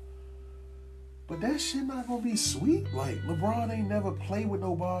LeBron. But that shit not gonna be sweet. Like, LeBron ain't never played with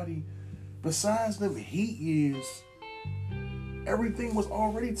nobody besides them Heat years. Everything was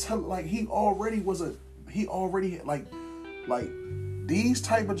already like, he already like these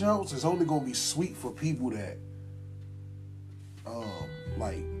type of jumps is only gonna be sweet for people that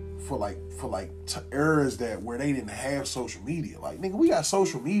for eras that where they didn't have social media. Like, nigga, we got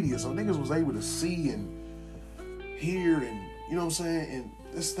social media, so niggas was able to see and hear, and you know what I'm saying. And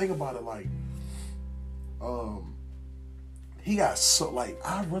just think about it, like, he got so, like,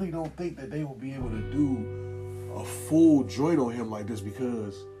 I really don't think that they will be able to do a full joint on him like this,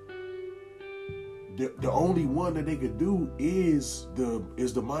 because the only one that they could do is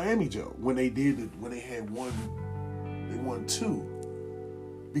the Miami joke when they won 2.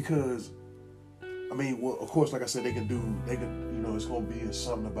 Because, I mean, well, of course, like I said, they can, you know, it's going to be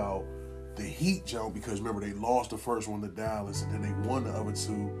something about the Heat joke, because remember, they lost the first one to Dallas, and then they won the other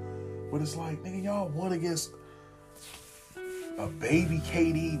 2. But it's like, nigga, y'all won against a baby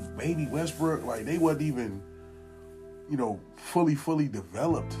KD, baby Westbrook. Like, they wasn't even, you know, fully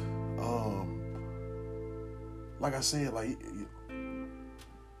developed. Like I said, like,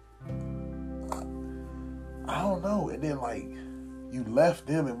 I don't know. And then, like, you left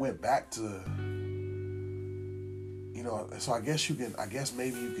them and went back to, you know, so I guess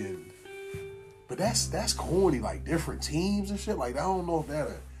maybe you can, but that's corny, like, different teams and shit. Like, I don't know if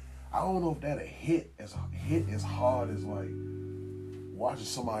that'll hit as hard as, like, watching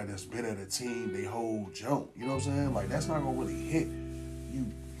somebody that's been at a team they whole jump. You know what I'm saying? Like, that's not gonna really hit you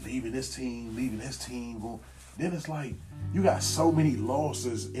leaving this team, going. Then it's like, you got so many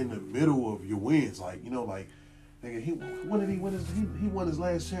losses in the middle of your wins. Like, you know, like, nigga, when did he win he won his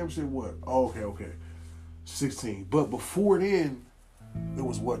last championship, what? Oh, okay. 16. But before then, it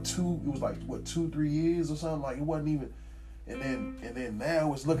was 2-3 years or something. Like, it wasn't even, and then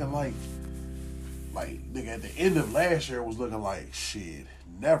now it's looking like nigga, at the end of last year it was looking like shit,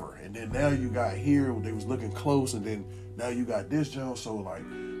 never. And then now you got here, they was looking close, and then now you got this Jones. So, like,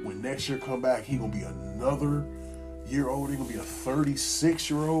 when next year come back, he gonna be another year old. He gonna be a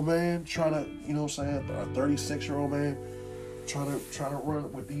 36-year-old man trying to, you know what I'm saying, a 36-year-old man trying to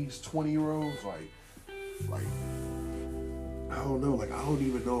run with these 20-year-olds. Like, I don't know. Like, I don't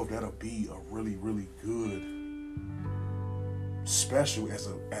even know if that'll be a really, really good special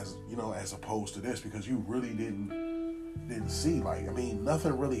as you know, as opposed to this, because you really didn't see, like, I mean,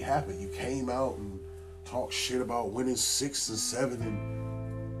 nothing really happened. You came out and talked shit about winning 6 and 7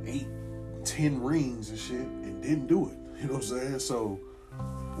 and 8 and 10 rings and shit, and didn't do it. You know what I'm saying? So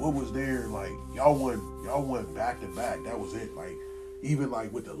what was there? Like, y'all won back to back. That was it. Like, even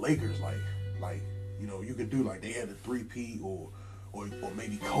like with the Lakers, like you know, you could do, like, they had a 3-peat or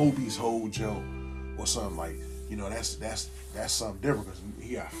maybe Kobe's whole jump or something. Like, you know, that's something different, because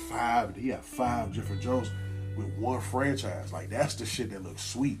he got 5 different jumps with one franchise. Like, that's the shit that looks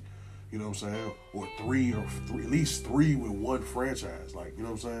sweet. You know what I'm saying? Or three, at least 3 with one franchise. Like, you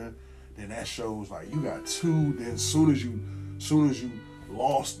know what I'm saying? Then that shows, like, you got 2. Then soon as you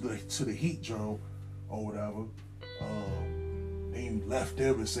lost to the Heat jump or whatever, then you left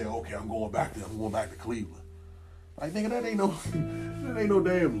them and said, okay, I'm going back to Cleveland. Like, nigga, that ain't no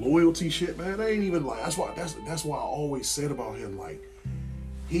damn loyalty shit, man. That ain't even, like, that's why I always said about him, like,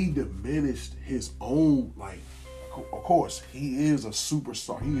 he diminished his own, like, of course, he is a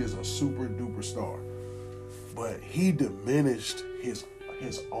superstar. He is a super duper star. But he diminished his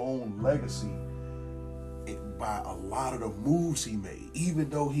own legacy by a lot of the moves he made. Even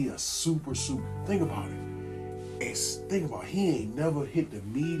though he a super. Think about it. He ain't never hit the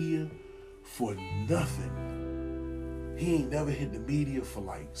media for nothing. He ain't never hit the media for,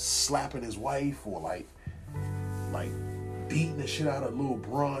 like, slapping his wife or like beating the shit out of little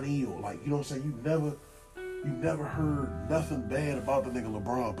Bronny, or, like, you know what I'm saying? You never heard nothing bad about the nigga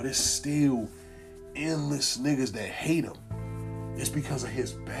LeBron, but it's still endless niggas that hate him. It's because of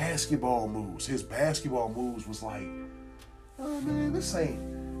his basketball moves. His basketball moves was like, oh man, this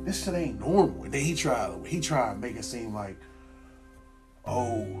shit ain't normal. And then he tried to make it seem like,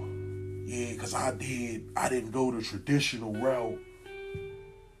 oh, yeah, because I didn't go the traditional route.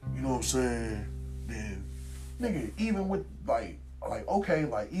 You know what I'm saying? Then, nigga, even with, like, okay,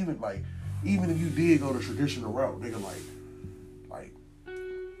 like, even if you did go the traditional route, nigga, like,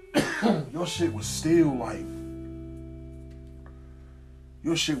 your shit was still, like,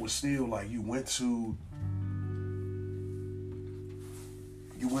 you went to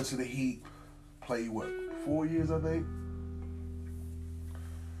the Heat, played, what, 4 years, I think?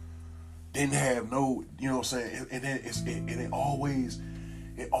 Didn't have no, you know what I'm saying? And then it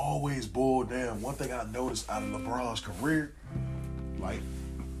always boiled down. One thing I noticed out of LeBron's career, like,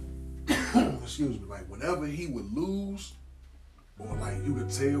 excuse me, like, whenever he would lose, or, like, you could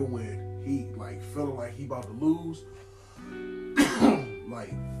tell when he, like, feeling like he about to lose,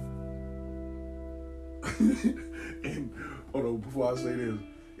 like, and, hold on, before I say this,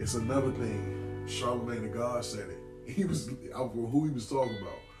 it's another thing. Charlamagne the God said it. I don't know who he was talking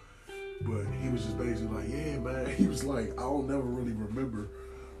about. But he was just basically like, yeah, man. He was like, I don't never really remember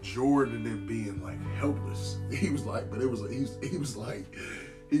Jordan and them being like helpless. He was like, but it was like, he was like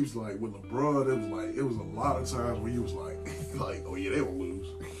with LeBron, it was a lot of times where he was like, oh yeah, they gonna lose.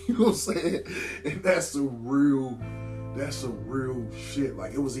 You know what I'm saying? And that's some real shit.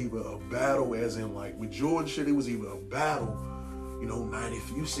 Like, it was either a battle, as in, like, with Jordan shit, it was either a battle, you know,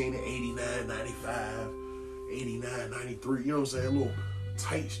 90, you seen it, 89, 95, 89, 93, you know what I'm saying? A little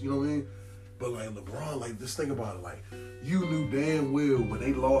tight, you know what I mean? But, like, LeBron, like, just think about it, like, you knew damn well when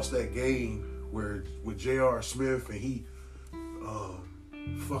they lost that game with J.R. Smith and he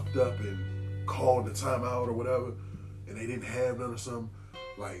fucked up and called the timeout or whatever, and they didn't have none or something,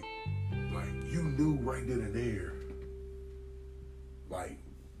 like you knew right then and there, like,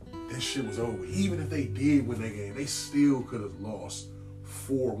 this shit was over. Even if they did win that game, they still could have lost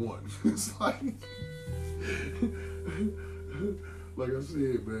 4-1. It's like I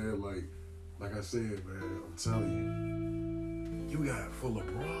said, man, like I said, man, I'm telling you, you got, for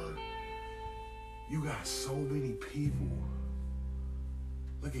LeBron, you got so many people.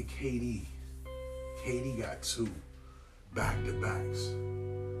 Look at KD. KD got 2 back-to-backs.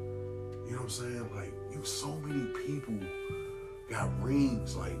 You know what I'm saying? Like, you, so many people got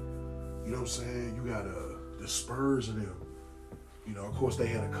rings. Like, you know what I'm saying? You got the Spurs and them. You know, of course, they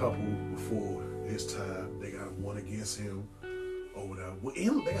had a couple before his time. They got 1 against him or whatever. Well,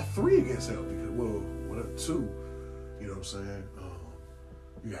 they got 3 against him because, well, 2. You know what I'm saying?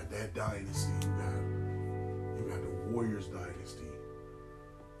 You got that dynasty. You got the Warriors dynasty.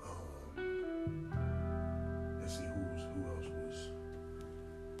 Let's see who else was.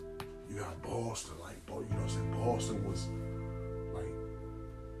 You got Boston, like, you know what I'm saying? Boston was like,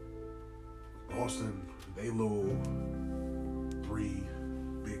 they little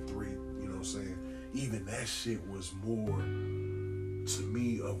big three, you know what I'm saying? Even that shit was more, to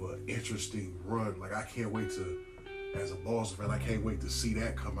me, of an interesting run. Like, I can't wait to, as a Boston fan, I can't wait to see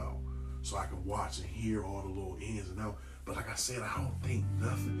that come out so I can watch and hear all the little ins and outs. But like I said, I don't think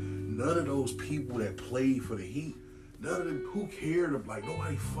none of those people that played for the Heat, none of them, who cared? Like,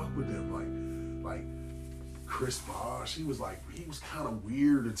 nobody fucked with them. Like Chris Bosh, he was kind of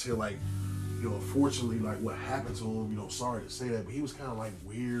weird until, like, you know, unfortunately, like, what happened to him, you know, sorry to say that, but he was kind of, like,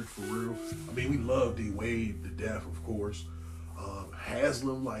 weird for real. I mean, we love D-Wade to death, of course.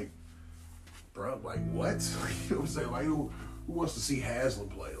 Haslam, like, bro, like, what? Like, you know what I'm saying? Like, who wants to see Haslam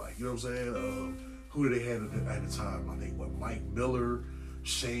play? Like, you know what I'm saying? Who did they have at the time? I think, Mike Miller,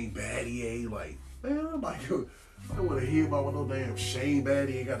 Shane Battier. Like, man, I'm like, I don't want to hear about what no damn Shane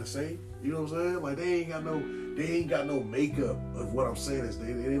Battier got to say. You know what I'm saying? Like, they ain't got no makeup of what I'm saying.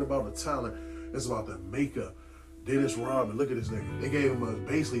 It ain't about the talent. It's about the makeup. Dennis Rodman, look at this nigga. They gave him they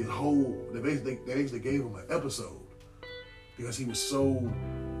basically gave him an episode because he was so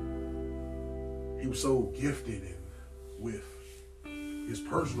gifted and with his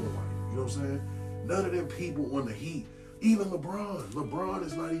personal life. You know what I'm saying? None of them people on the Heat, even LeBron. LeBron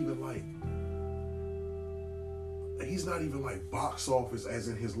is not even like, he's not even like box office as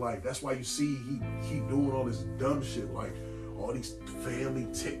in his life. That's why you see he keep doing all this dumb shit, like all these family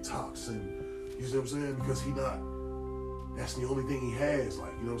TikToks, and you see what I'm saying? Because that's the only thing he has.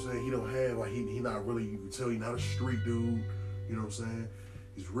 Like, you know what I'm saying? He don't have, like, he not really, you can tell he not a street dude. You know what I'm saying?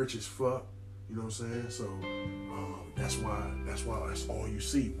 He's rich as fuck. You know what I'm saying? So that's why that's all you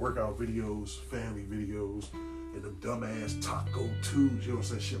see. Workout videos, family videos, and them dumbass taco tubes, you know what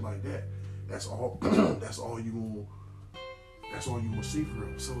I'm saying? Shit like that. That's all that's all you gonna see for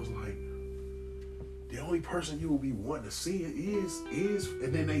him. So it's like, the only person you will be wanting to see is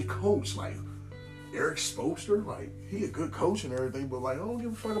and then they coach, like Eric Spoelstra, like, he a good coach and everything, but like, I don't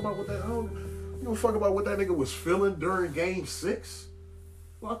give a fuck about what that nigga was feeling during game 6.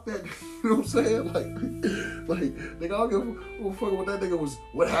 Fuck that. You know what I'm saying? Like, nigga, I don't give a fuck what that nigga was.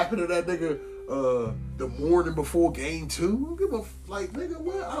 What happened to that nigga the morning before game 2? I don't give a like, nigga.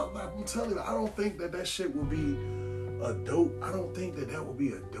 What? I'm telling you, I don't think that shit would be a dope. I don't think that would be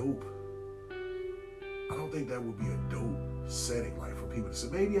a dope. I don't think that would be a dope setting, like for people to say.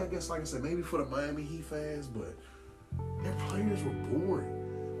 Maybe I guess, like I said, maybe for the Miami Heat fans, but their players were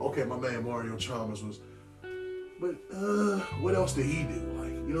boring. Okay, my man Mario Chalmers was. But what else did he do?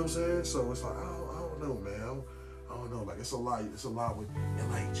 Like, you know what I'm saying? So it's like, I don't know, man. I don't know. Like, it's a lot with,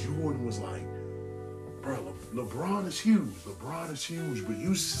 and like Jordan was like, bro, LeBron is huge. But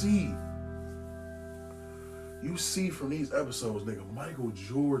you see from these episodes, nigga, Michael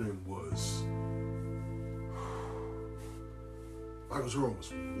Jordan was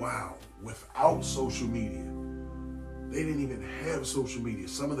wow. Without social media. They didn't even have social media.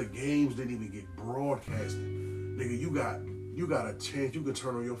 Some of the games didn't even get broadcasted. Nigga, you got a chance. You can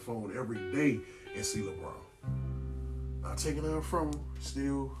turn on your phone every day and see LeBron. Not taking that from him.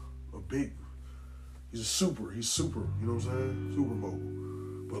 Still a big. He's super. You know what I'm saying? Super mogul.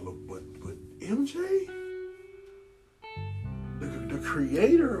 But MJ, the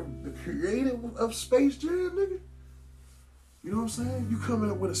creator of Space Jam, nigga. You know what I'm saying? You coming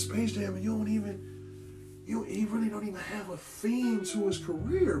up with a Space Jam and he really don't even have a theme to his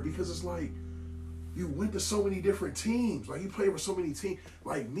career, because it's like, you went to so many different teams. Like, you played with so many teams.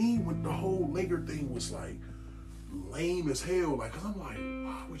 Like, me, with the whole Laker thing was, like, lame as hell. Like, because I'm like,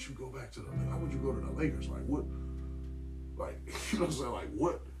 why would you go back to why would you go to the Lakers? Like, what? Like, you know what I'm saying? Like,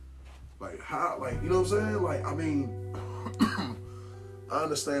 what? Like, how? Like, you know what I'm saying? Like, I mean, I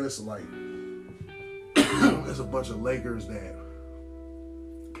understand it's like, there's a bunch of Lakers that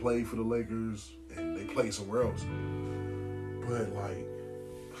play for the Lakers and they play somewhere else. But, like,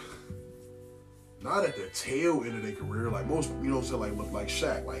 not at the tail end of their career, like most, you know what I'm saying, like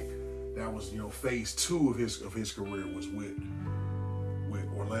Shaq, like that was, you know, phase 2 of his career was with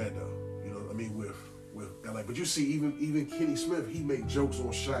Orlando, you know what I mean, with LA. But you see, even Kenny Smith, he made jokes on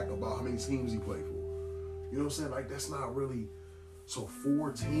Shaq about how many teams he played for. You know what I'm saying? Like, that's not really, so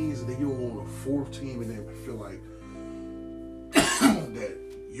 4 teams, and then you don't want a 4th team, and then feel like that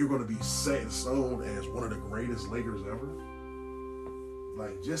you're gonna be set in stone as one of the greatest Lakers ever.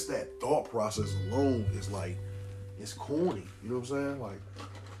 Like, just that thought process alone is like, it's corny. You know what I'm saying?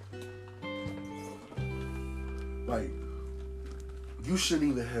 Like, you shouldn't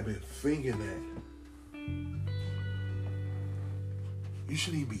even have been thinking that. You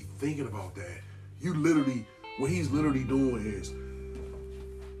shouldn't even be thinking about that. You literally, what he's literally doing is,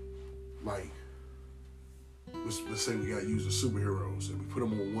 like, let's say we gotta use the superheroes and we put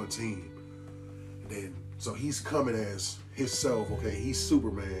them on one team. And then, so he's coming as himself, okay, he's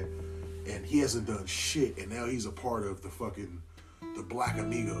Superman, and he hasn't done shit, and now he's a part of the Black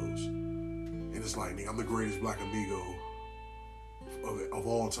Amigos. And it's like, nigga, I'm the greatest Black Amigo of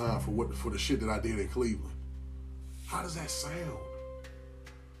all time for the shit that I did in Cleveland. How does that sound?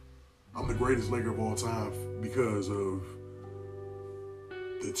 I'm the greatest Laker of all time because of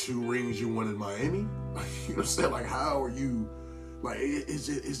the 2 rings you won in Miami? Like, you know what I'm saying? Like, how are you? Like, it's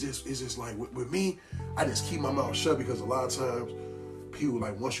just like, with me, I just keep my mouth shut, because a lot of times people,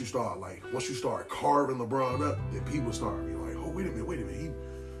 like, once you start carving LeBron up, then people start being like, oh, wait a minute,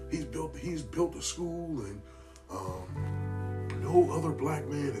 he's built a school, and no other black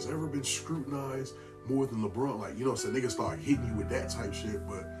man has ever been scrutinized more than LeBron. Like, you know what I'm saying? Niggas start hitting you with that type shit,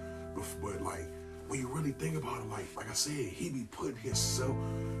 but like, when you really think about it, like I said, he be putting himself,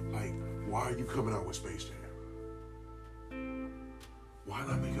 like, why are you coming out with Space Jam? Why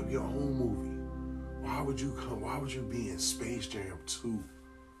not make up your own movie? Why would you be in Space Jam 2?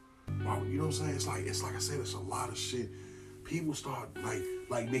 Why, you know what I'm saying? It's like I said, it's a lot of shit. People start,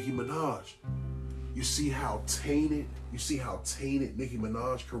 like Nicki Minaj. You see how tainted Nicki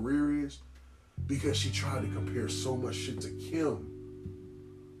Minaj's career is? Because she tried to compare so much shit to Kim.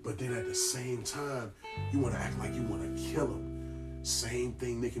 But then at the same time, you want to act like you want to kill him. Same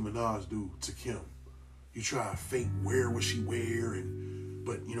thing Nicki Minaj do to Kim. You try to fake wear what she wear,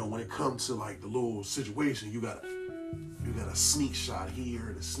 but you know, when it comes to like the little situation, you got a sneak shot here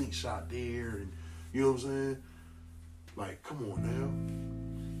and a sneak shot there, and you know what I'm saying? Like, come on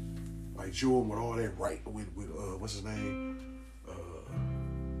now. Like Jordan with all that, right, with what's his name?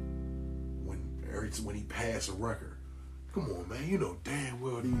 When he passed a record. Come on, man. You know damn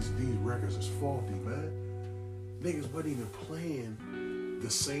well these records is faulty, man. Niggas wasn't even playing the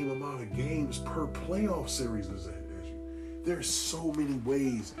same amount of games per playoff series as you. There's so many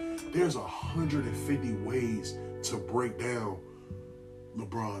ways. There's 150 ways to break down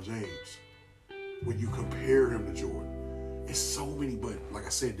LeBron James when you compare him to Jordan. it's so many, but like I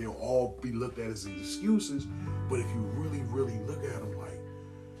said, they'll all be looked at as excuses. But if you really, really look at them, like,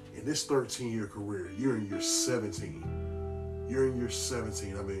 in this 13-year career, you're in year 17. You're in year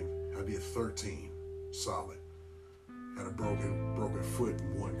 17. I mean, I did 13 solid. Had a broken foot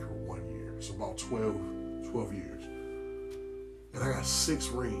in one year. So about 12 years. And I got 6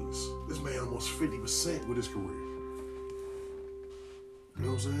 rings. This man almost 50% with his career. You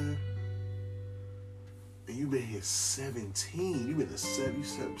know what I'm saying? And you've been here 17. You've been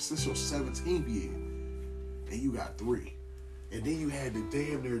since your 17th year. And you got 3. And then you had to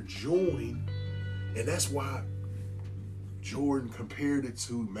damn near join. And that's why Jordan compared it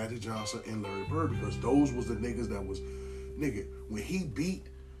to Magic Johnson and Larry Bird, because those was the niggas that was, when he beat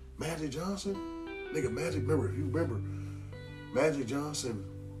Magic Johnson, if you remember, Magic Johnson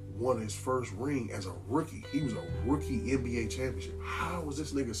won his first ring as a rookie. He was a rookie NBA championship. How was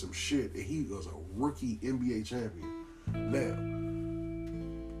this nigga some shit and he was a rookie NBA champion? Now,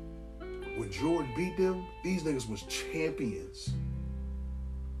 when Jordan beat them, these niggas was champions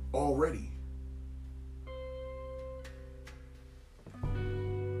already.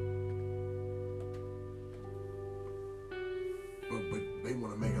 But they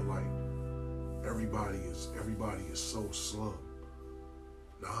want to make it like everybody is so slum.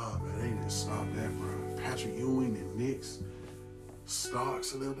 Nah, man, they didn't stop that, bro. Patrick Ewing and Knicks,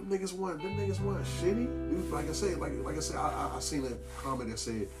 Stocks and them niggas weren't shitty. Dude, like I said, I seen a comment that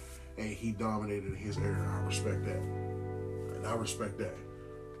said, hey, he dominated in his era. I respect that. And I respect that.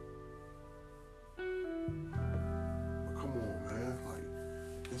 But come on, man.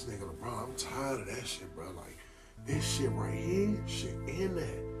 Like, this nigga LeBron, I'm tired of that shit, bro. Like, this shit right here, shit in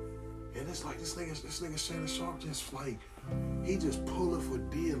that. And it's like this nigga Shannon Sharp just like, he just pulling for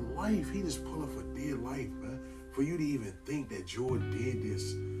dear life. He just pulling for dear life, man. For you to even think that Jordan did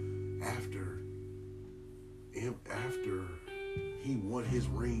this after he won his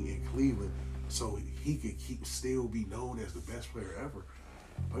ring in Cleveland, so he could still be known as the best player ever.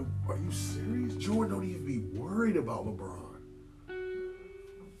 Like, are you serious? Jordan don't even be worried about LeBron.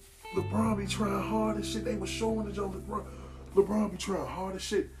 LeBron be trying hard as shit. They was showing the joke. LeBron be trying hard as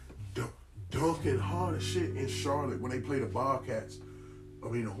shit. Dunking hard as shit in Charlotte when they play the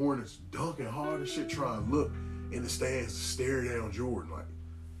the Hornets, dunking hard as shit, trying to look in the stands, stare down Jordan like,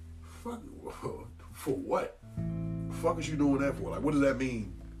 fuck, for what? The fuck is you doing that for? Like, what does that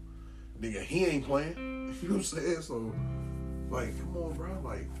mean? Nigga, he ain't playing. You know what I'm saying? So, like, come on, bro.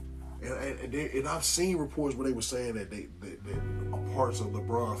 Like, and I've seen reports where they were saying that that parts of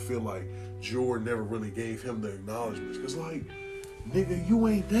LeBron feel like Jordan never really gave him the acknowledgments. Because, like, nigga, you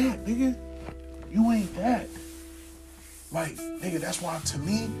ain't that, nigga. You ain't that. Like, nigga, that's why, to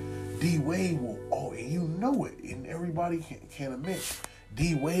me, D-Wade will, and you know it, and everybody can admit,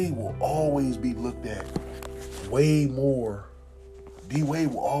 D-Wade will always be looked at way more.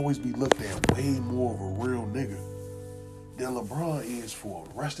 D-Wade will always be looked at way more of a real nigga than LeBron is for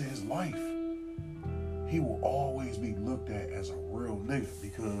the rest of his life. He will always be looked at as a real nigga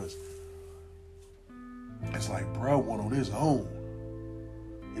because it's like, bro went on his own.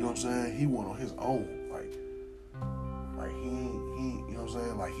 You know what I'm saying? He went on his own. Like he you know what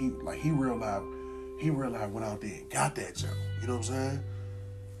I'm saying? He realized went out there and got that jump. You know what I'm saying?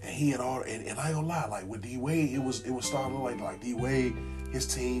 And he had all, and I ain't gonna lie, like with D Wade, it was starting to like D Wade, his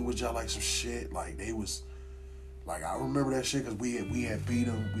team was just like some shit. Like they was, like I remember that shit because we had beat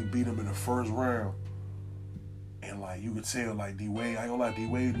him. We beat him in the first round, and like you could tell, like D Wade, I ain't gonna lie, D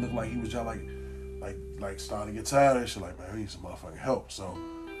Wade looked like he was just like starting to get tired of that shit. Like, man, we need some motherfucking help. So,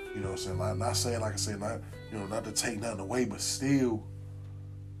 you know what I'm saying? Like, not saying, like I said, not to take nothing away, but still,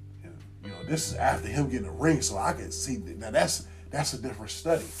 you know, this is after him getting a ring, so I can see that. Now that's a different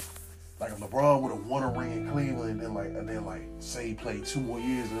study. Like if LeBron would have won a ring in Cleveland and then say he played 2 more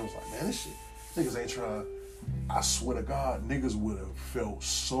years, and it was like, man, this shit, niggas ain't trying. I swear to God, niggas would have felt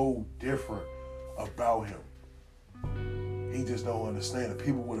so different about him. He just don't understand it.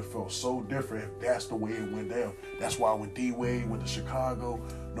 People would have felt so different if that's the way it went down. That's why when D-Wade went to Chicago,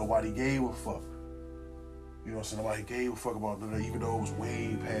 nobody gave a fuck. You know what I'm saying? Nobody gave a fuck about that, even though it was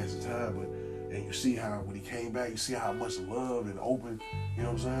way past the time. But and you see how when he came back, you see how much love and open. You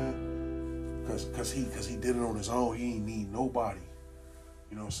know what I'm saying? Cause he did it on his own. He ain't need nobody.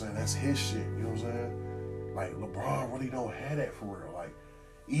 You know what I'm saying? That's his shit. You know what I'm saying? Like LeBron really don't have that for real. Like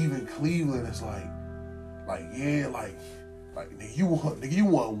even Cleveland is like yeah, like nigga, you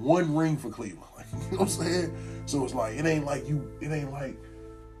won 1 ring for Cleveland. Like, you know what I'm saying? So it's like it ain't like you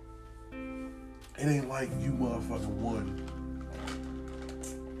motherfucking won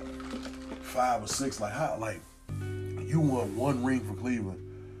 5 or 6. Like how, like you won 1 ring for Cleveland,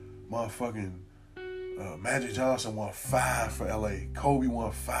 motherfucking Magic Johnson won 5 for LA. Kobe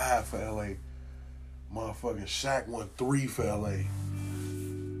won 5 for LA. Motherfucking Shaq won 3 for LA.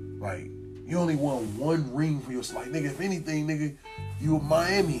 Like, you only won 1 ring for your... Like, nigga, if anything, nigga, you a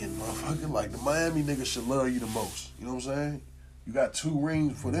Miamian, motherfucker. Like, the Miami niggas should love you the most. You know what I'm saying? You got 2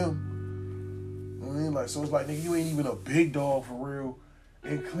 rings for them. You know what I mean? Like, so it's like, nigga, you ain't even a big dog for real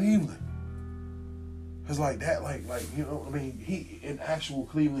in Cleveland. Cause like that, like you know, I mean, he in actual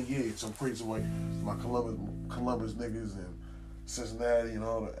Cleveland, yeah, some crazy like my Columbus niggas and Cincinnati and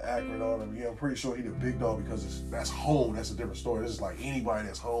all the Akron and all them. Yeah, I'm pretty sure he the big dog because that's home. That's a different story. This is like anybody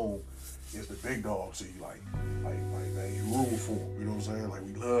that's home is the big dog. So you like man, you room for him. You know what I'm saying? Like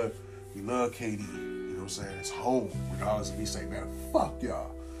we love KD. You know what I'm saying? It's home. Regardless if he say, man, fuck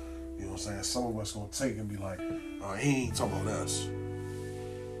y'all. You know what I'm saying? Some of us gonna take and be like, he ain't talking about us. You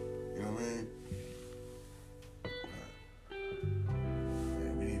know what I mean?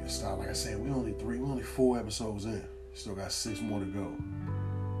 Stop. Like I said, we only 4 episodes in. Still got 6 more to go,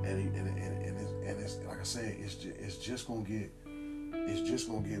 and it's like I said, it's just gonna get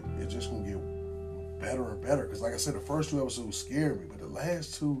better and better. Cause like I said, the first 2 episodes scared me, but the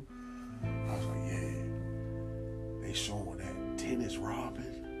last 2, I was like, yeah, they showing that Dennis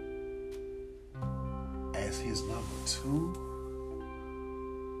Rodman as his number 2,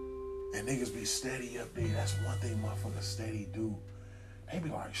 and niggas be steady up there. That's one thing motherfuckers steady do. They be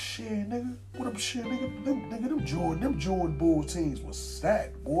like, shit, nigga. What up, shit, nigga? Them Jordan Bulls teams was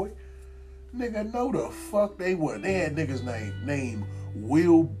stacked, boy. Nigga, no the fuck they were. They had niggas named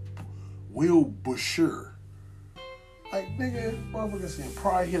Will Boucher. Like, nigga, motherfuckers can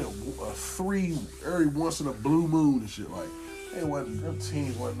probably hit a 3 every once in a blue moon and shit. Like, them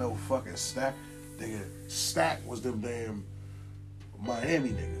teams wasn't no fucking stack. Nigga, stack was them damn Miami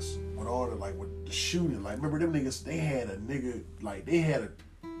niggas with all the with the shooting. Like, remember them niggas? They had a nigga they had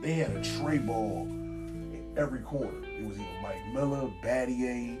a tray ball in every corner. It was either Mike Miller,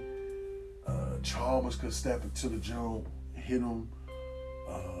 Battier, Chalmers could step into the jump, hit him.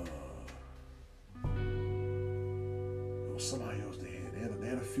 There was somebody else they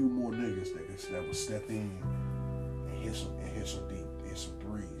had a few more niggas that would step in and hit some threes. You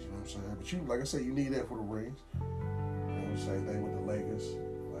know what I'm saying? But you, like I said, you need that for the rings. Same thing with the Lakers,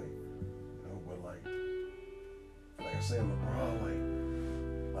 but like I said,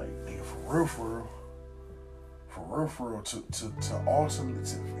 LeBron, like nigga, for real, to ultimately,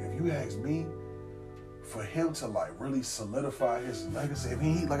 if you ask me, for him to like really solidify his legacy, I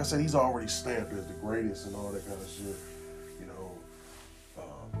mean, like I said, he's already stamped as the greatest and all that kind of shit, you know,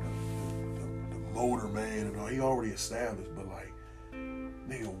 the motor man and all, he already established, but like,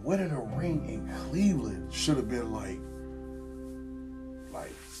 nigga, winning a ring in Cleveland should have been like,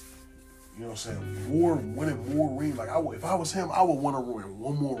 you know what I'm saying, winning more rings. Like, if I was him, I would want to win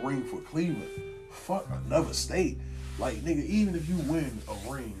 1 more ring for Cleveland. Fuck another state. Like, nigga, even if you win a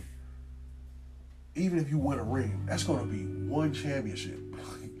ring, that's going to be 1 championship.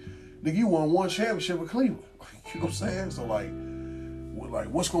 Nigga, you won 1 championship with Cleveland. You know what I'm saying? So,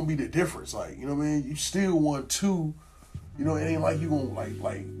 what's going to be the difference? Like, you know what I mean? You still won 2. You know, it ain't like you going to,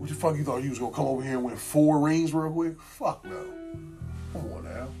 like, what the fuck you thought you was going to come over here and win 4 rings real quick? Fuck no. Come on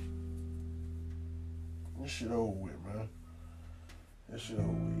now. This shit over with, man. This shit over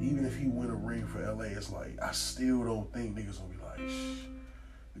with. Even if he win a ring for LA, it's like, I still don't think niggas gonna be like,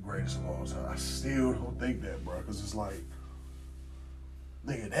 the greatest of all time. I still don't think that, bro. Cause it's like,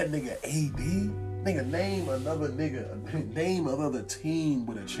 nigga, that nigga AD, nigga, name another team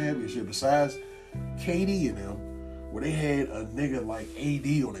with a championship besides KD and them, where they had a nigga like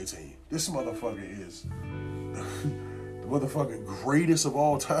AD on their team. This motherfucker is the motherfucking greatest of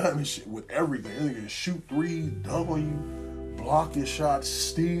all time and shit with everything. This nigga shoot 3, dunk on you, block your shots,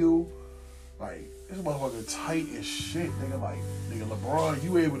 steal. Like, this motherfucker tight as shit, nigga. Like, nigga, LeBron,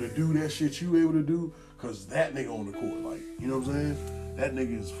 you able to do that shit you able to do because that nigga on the court. Like, you know what I'm saying? That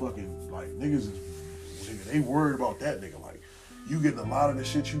nigga is fucking, like, niggas is, nigga, they worried about that nigga. Like, you getting a lot of the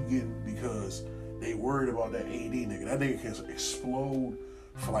shit you getting because they worried about that AD nigga. That nigga can explode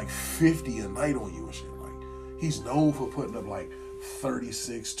for like 50 a night on you and shit. Like, he's known for putting up like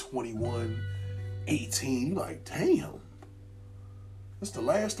 36, 21, 18. You like, damn. That's the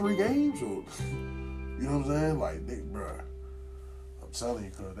last 3 games? Or, you know what I'm saying? Like, bruh. I'm telling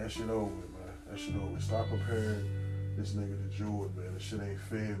you, cuz that shit over, man. That shit over. Stop comparing this nigga to Jordan, man. This shit ain't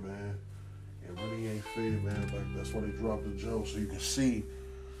fair, man. It really ain't fair, man. Like, that's why they dropped the joke so you can see,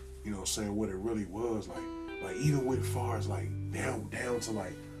 you know what I'm saying, what it really was. Like even with far as like down to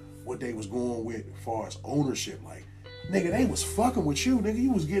like what they was going with as far as ownership. Like, nigga, they was fucking with you, nigga.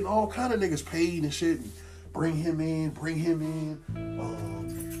 You was getting all kind of niggas paid and shit. And bring him in,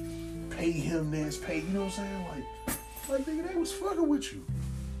 pay pay him this, you know what I'm saying? Like nigga, they was fucking with you.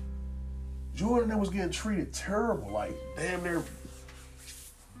 Jordan, that was getting treated terrible, like damn near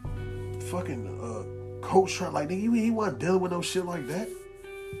fucking coach trying, like nigga, he wasn't dealing with no shit like that.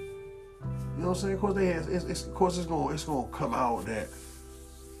 You know what I'm saying? Of course, it's gonna come out that,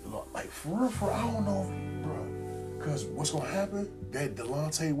 like for real, I don't know, bro. Cause what's gonna happen? That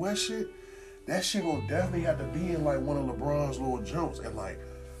Delonte West shit, that shit gonna definitely have to be in like one of LeBron's little jumps, and like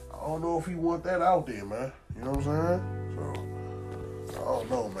I don't know if he want that out there, man. You know what I'm saying? So I don't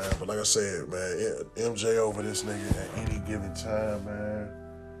know, man. But like I said, man, MJ over this nigga at any given time, man.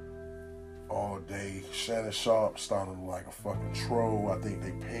 All day. Shannon Sharp started like a fucking troll. I think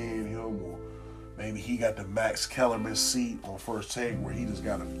they paying him, or maybe he got the Max Kellerman seat on First Take where he just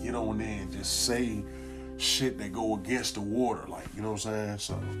gotta get on there and just say shit that go against the water, like, you know what I'm saying?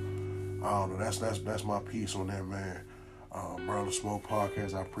 So I don't know. That's my piece on that, man. Brown the Smoke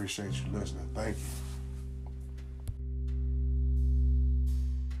Podcast. I appreciate you listening. Thank you.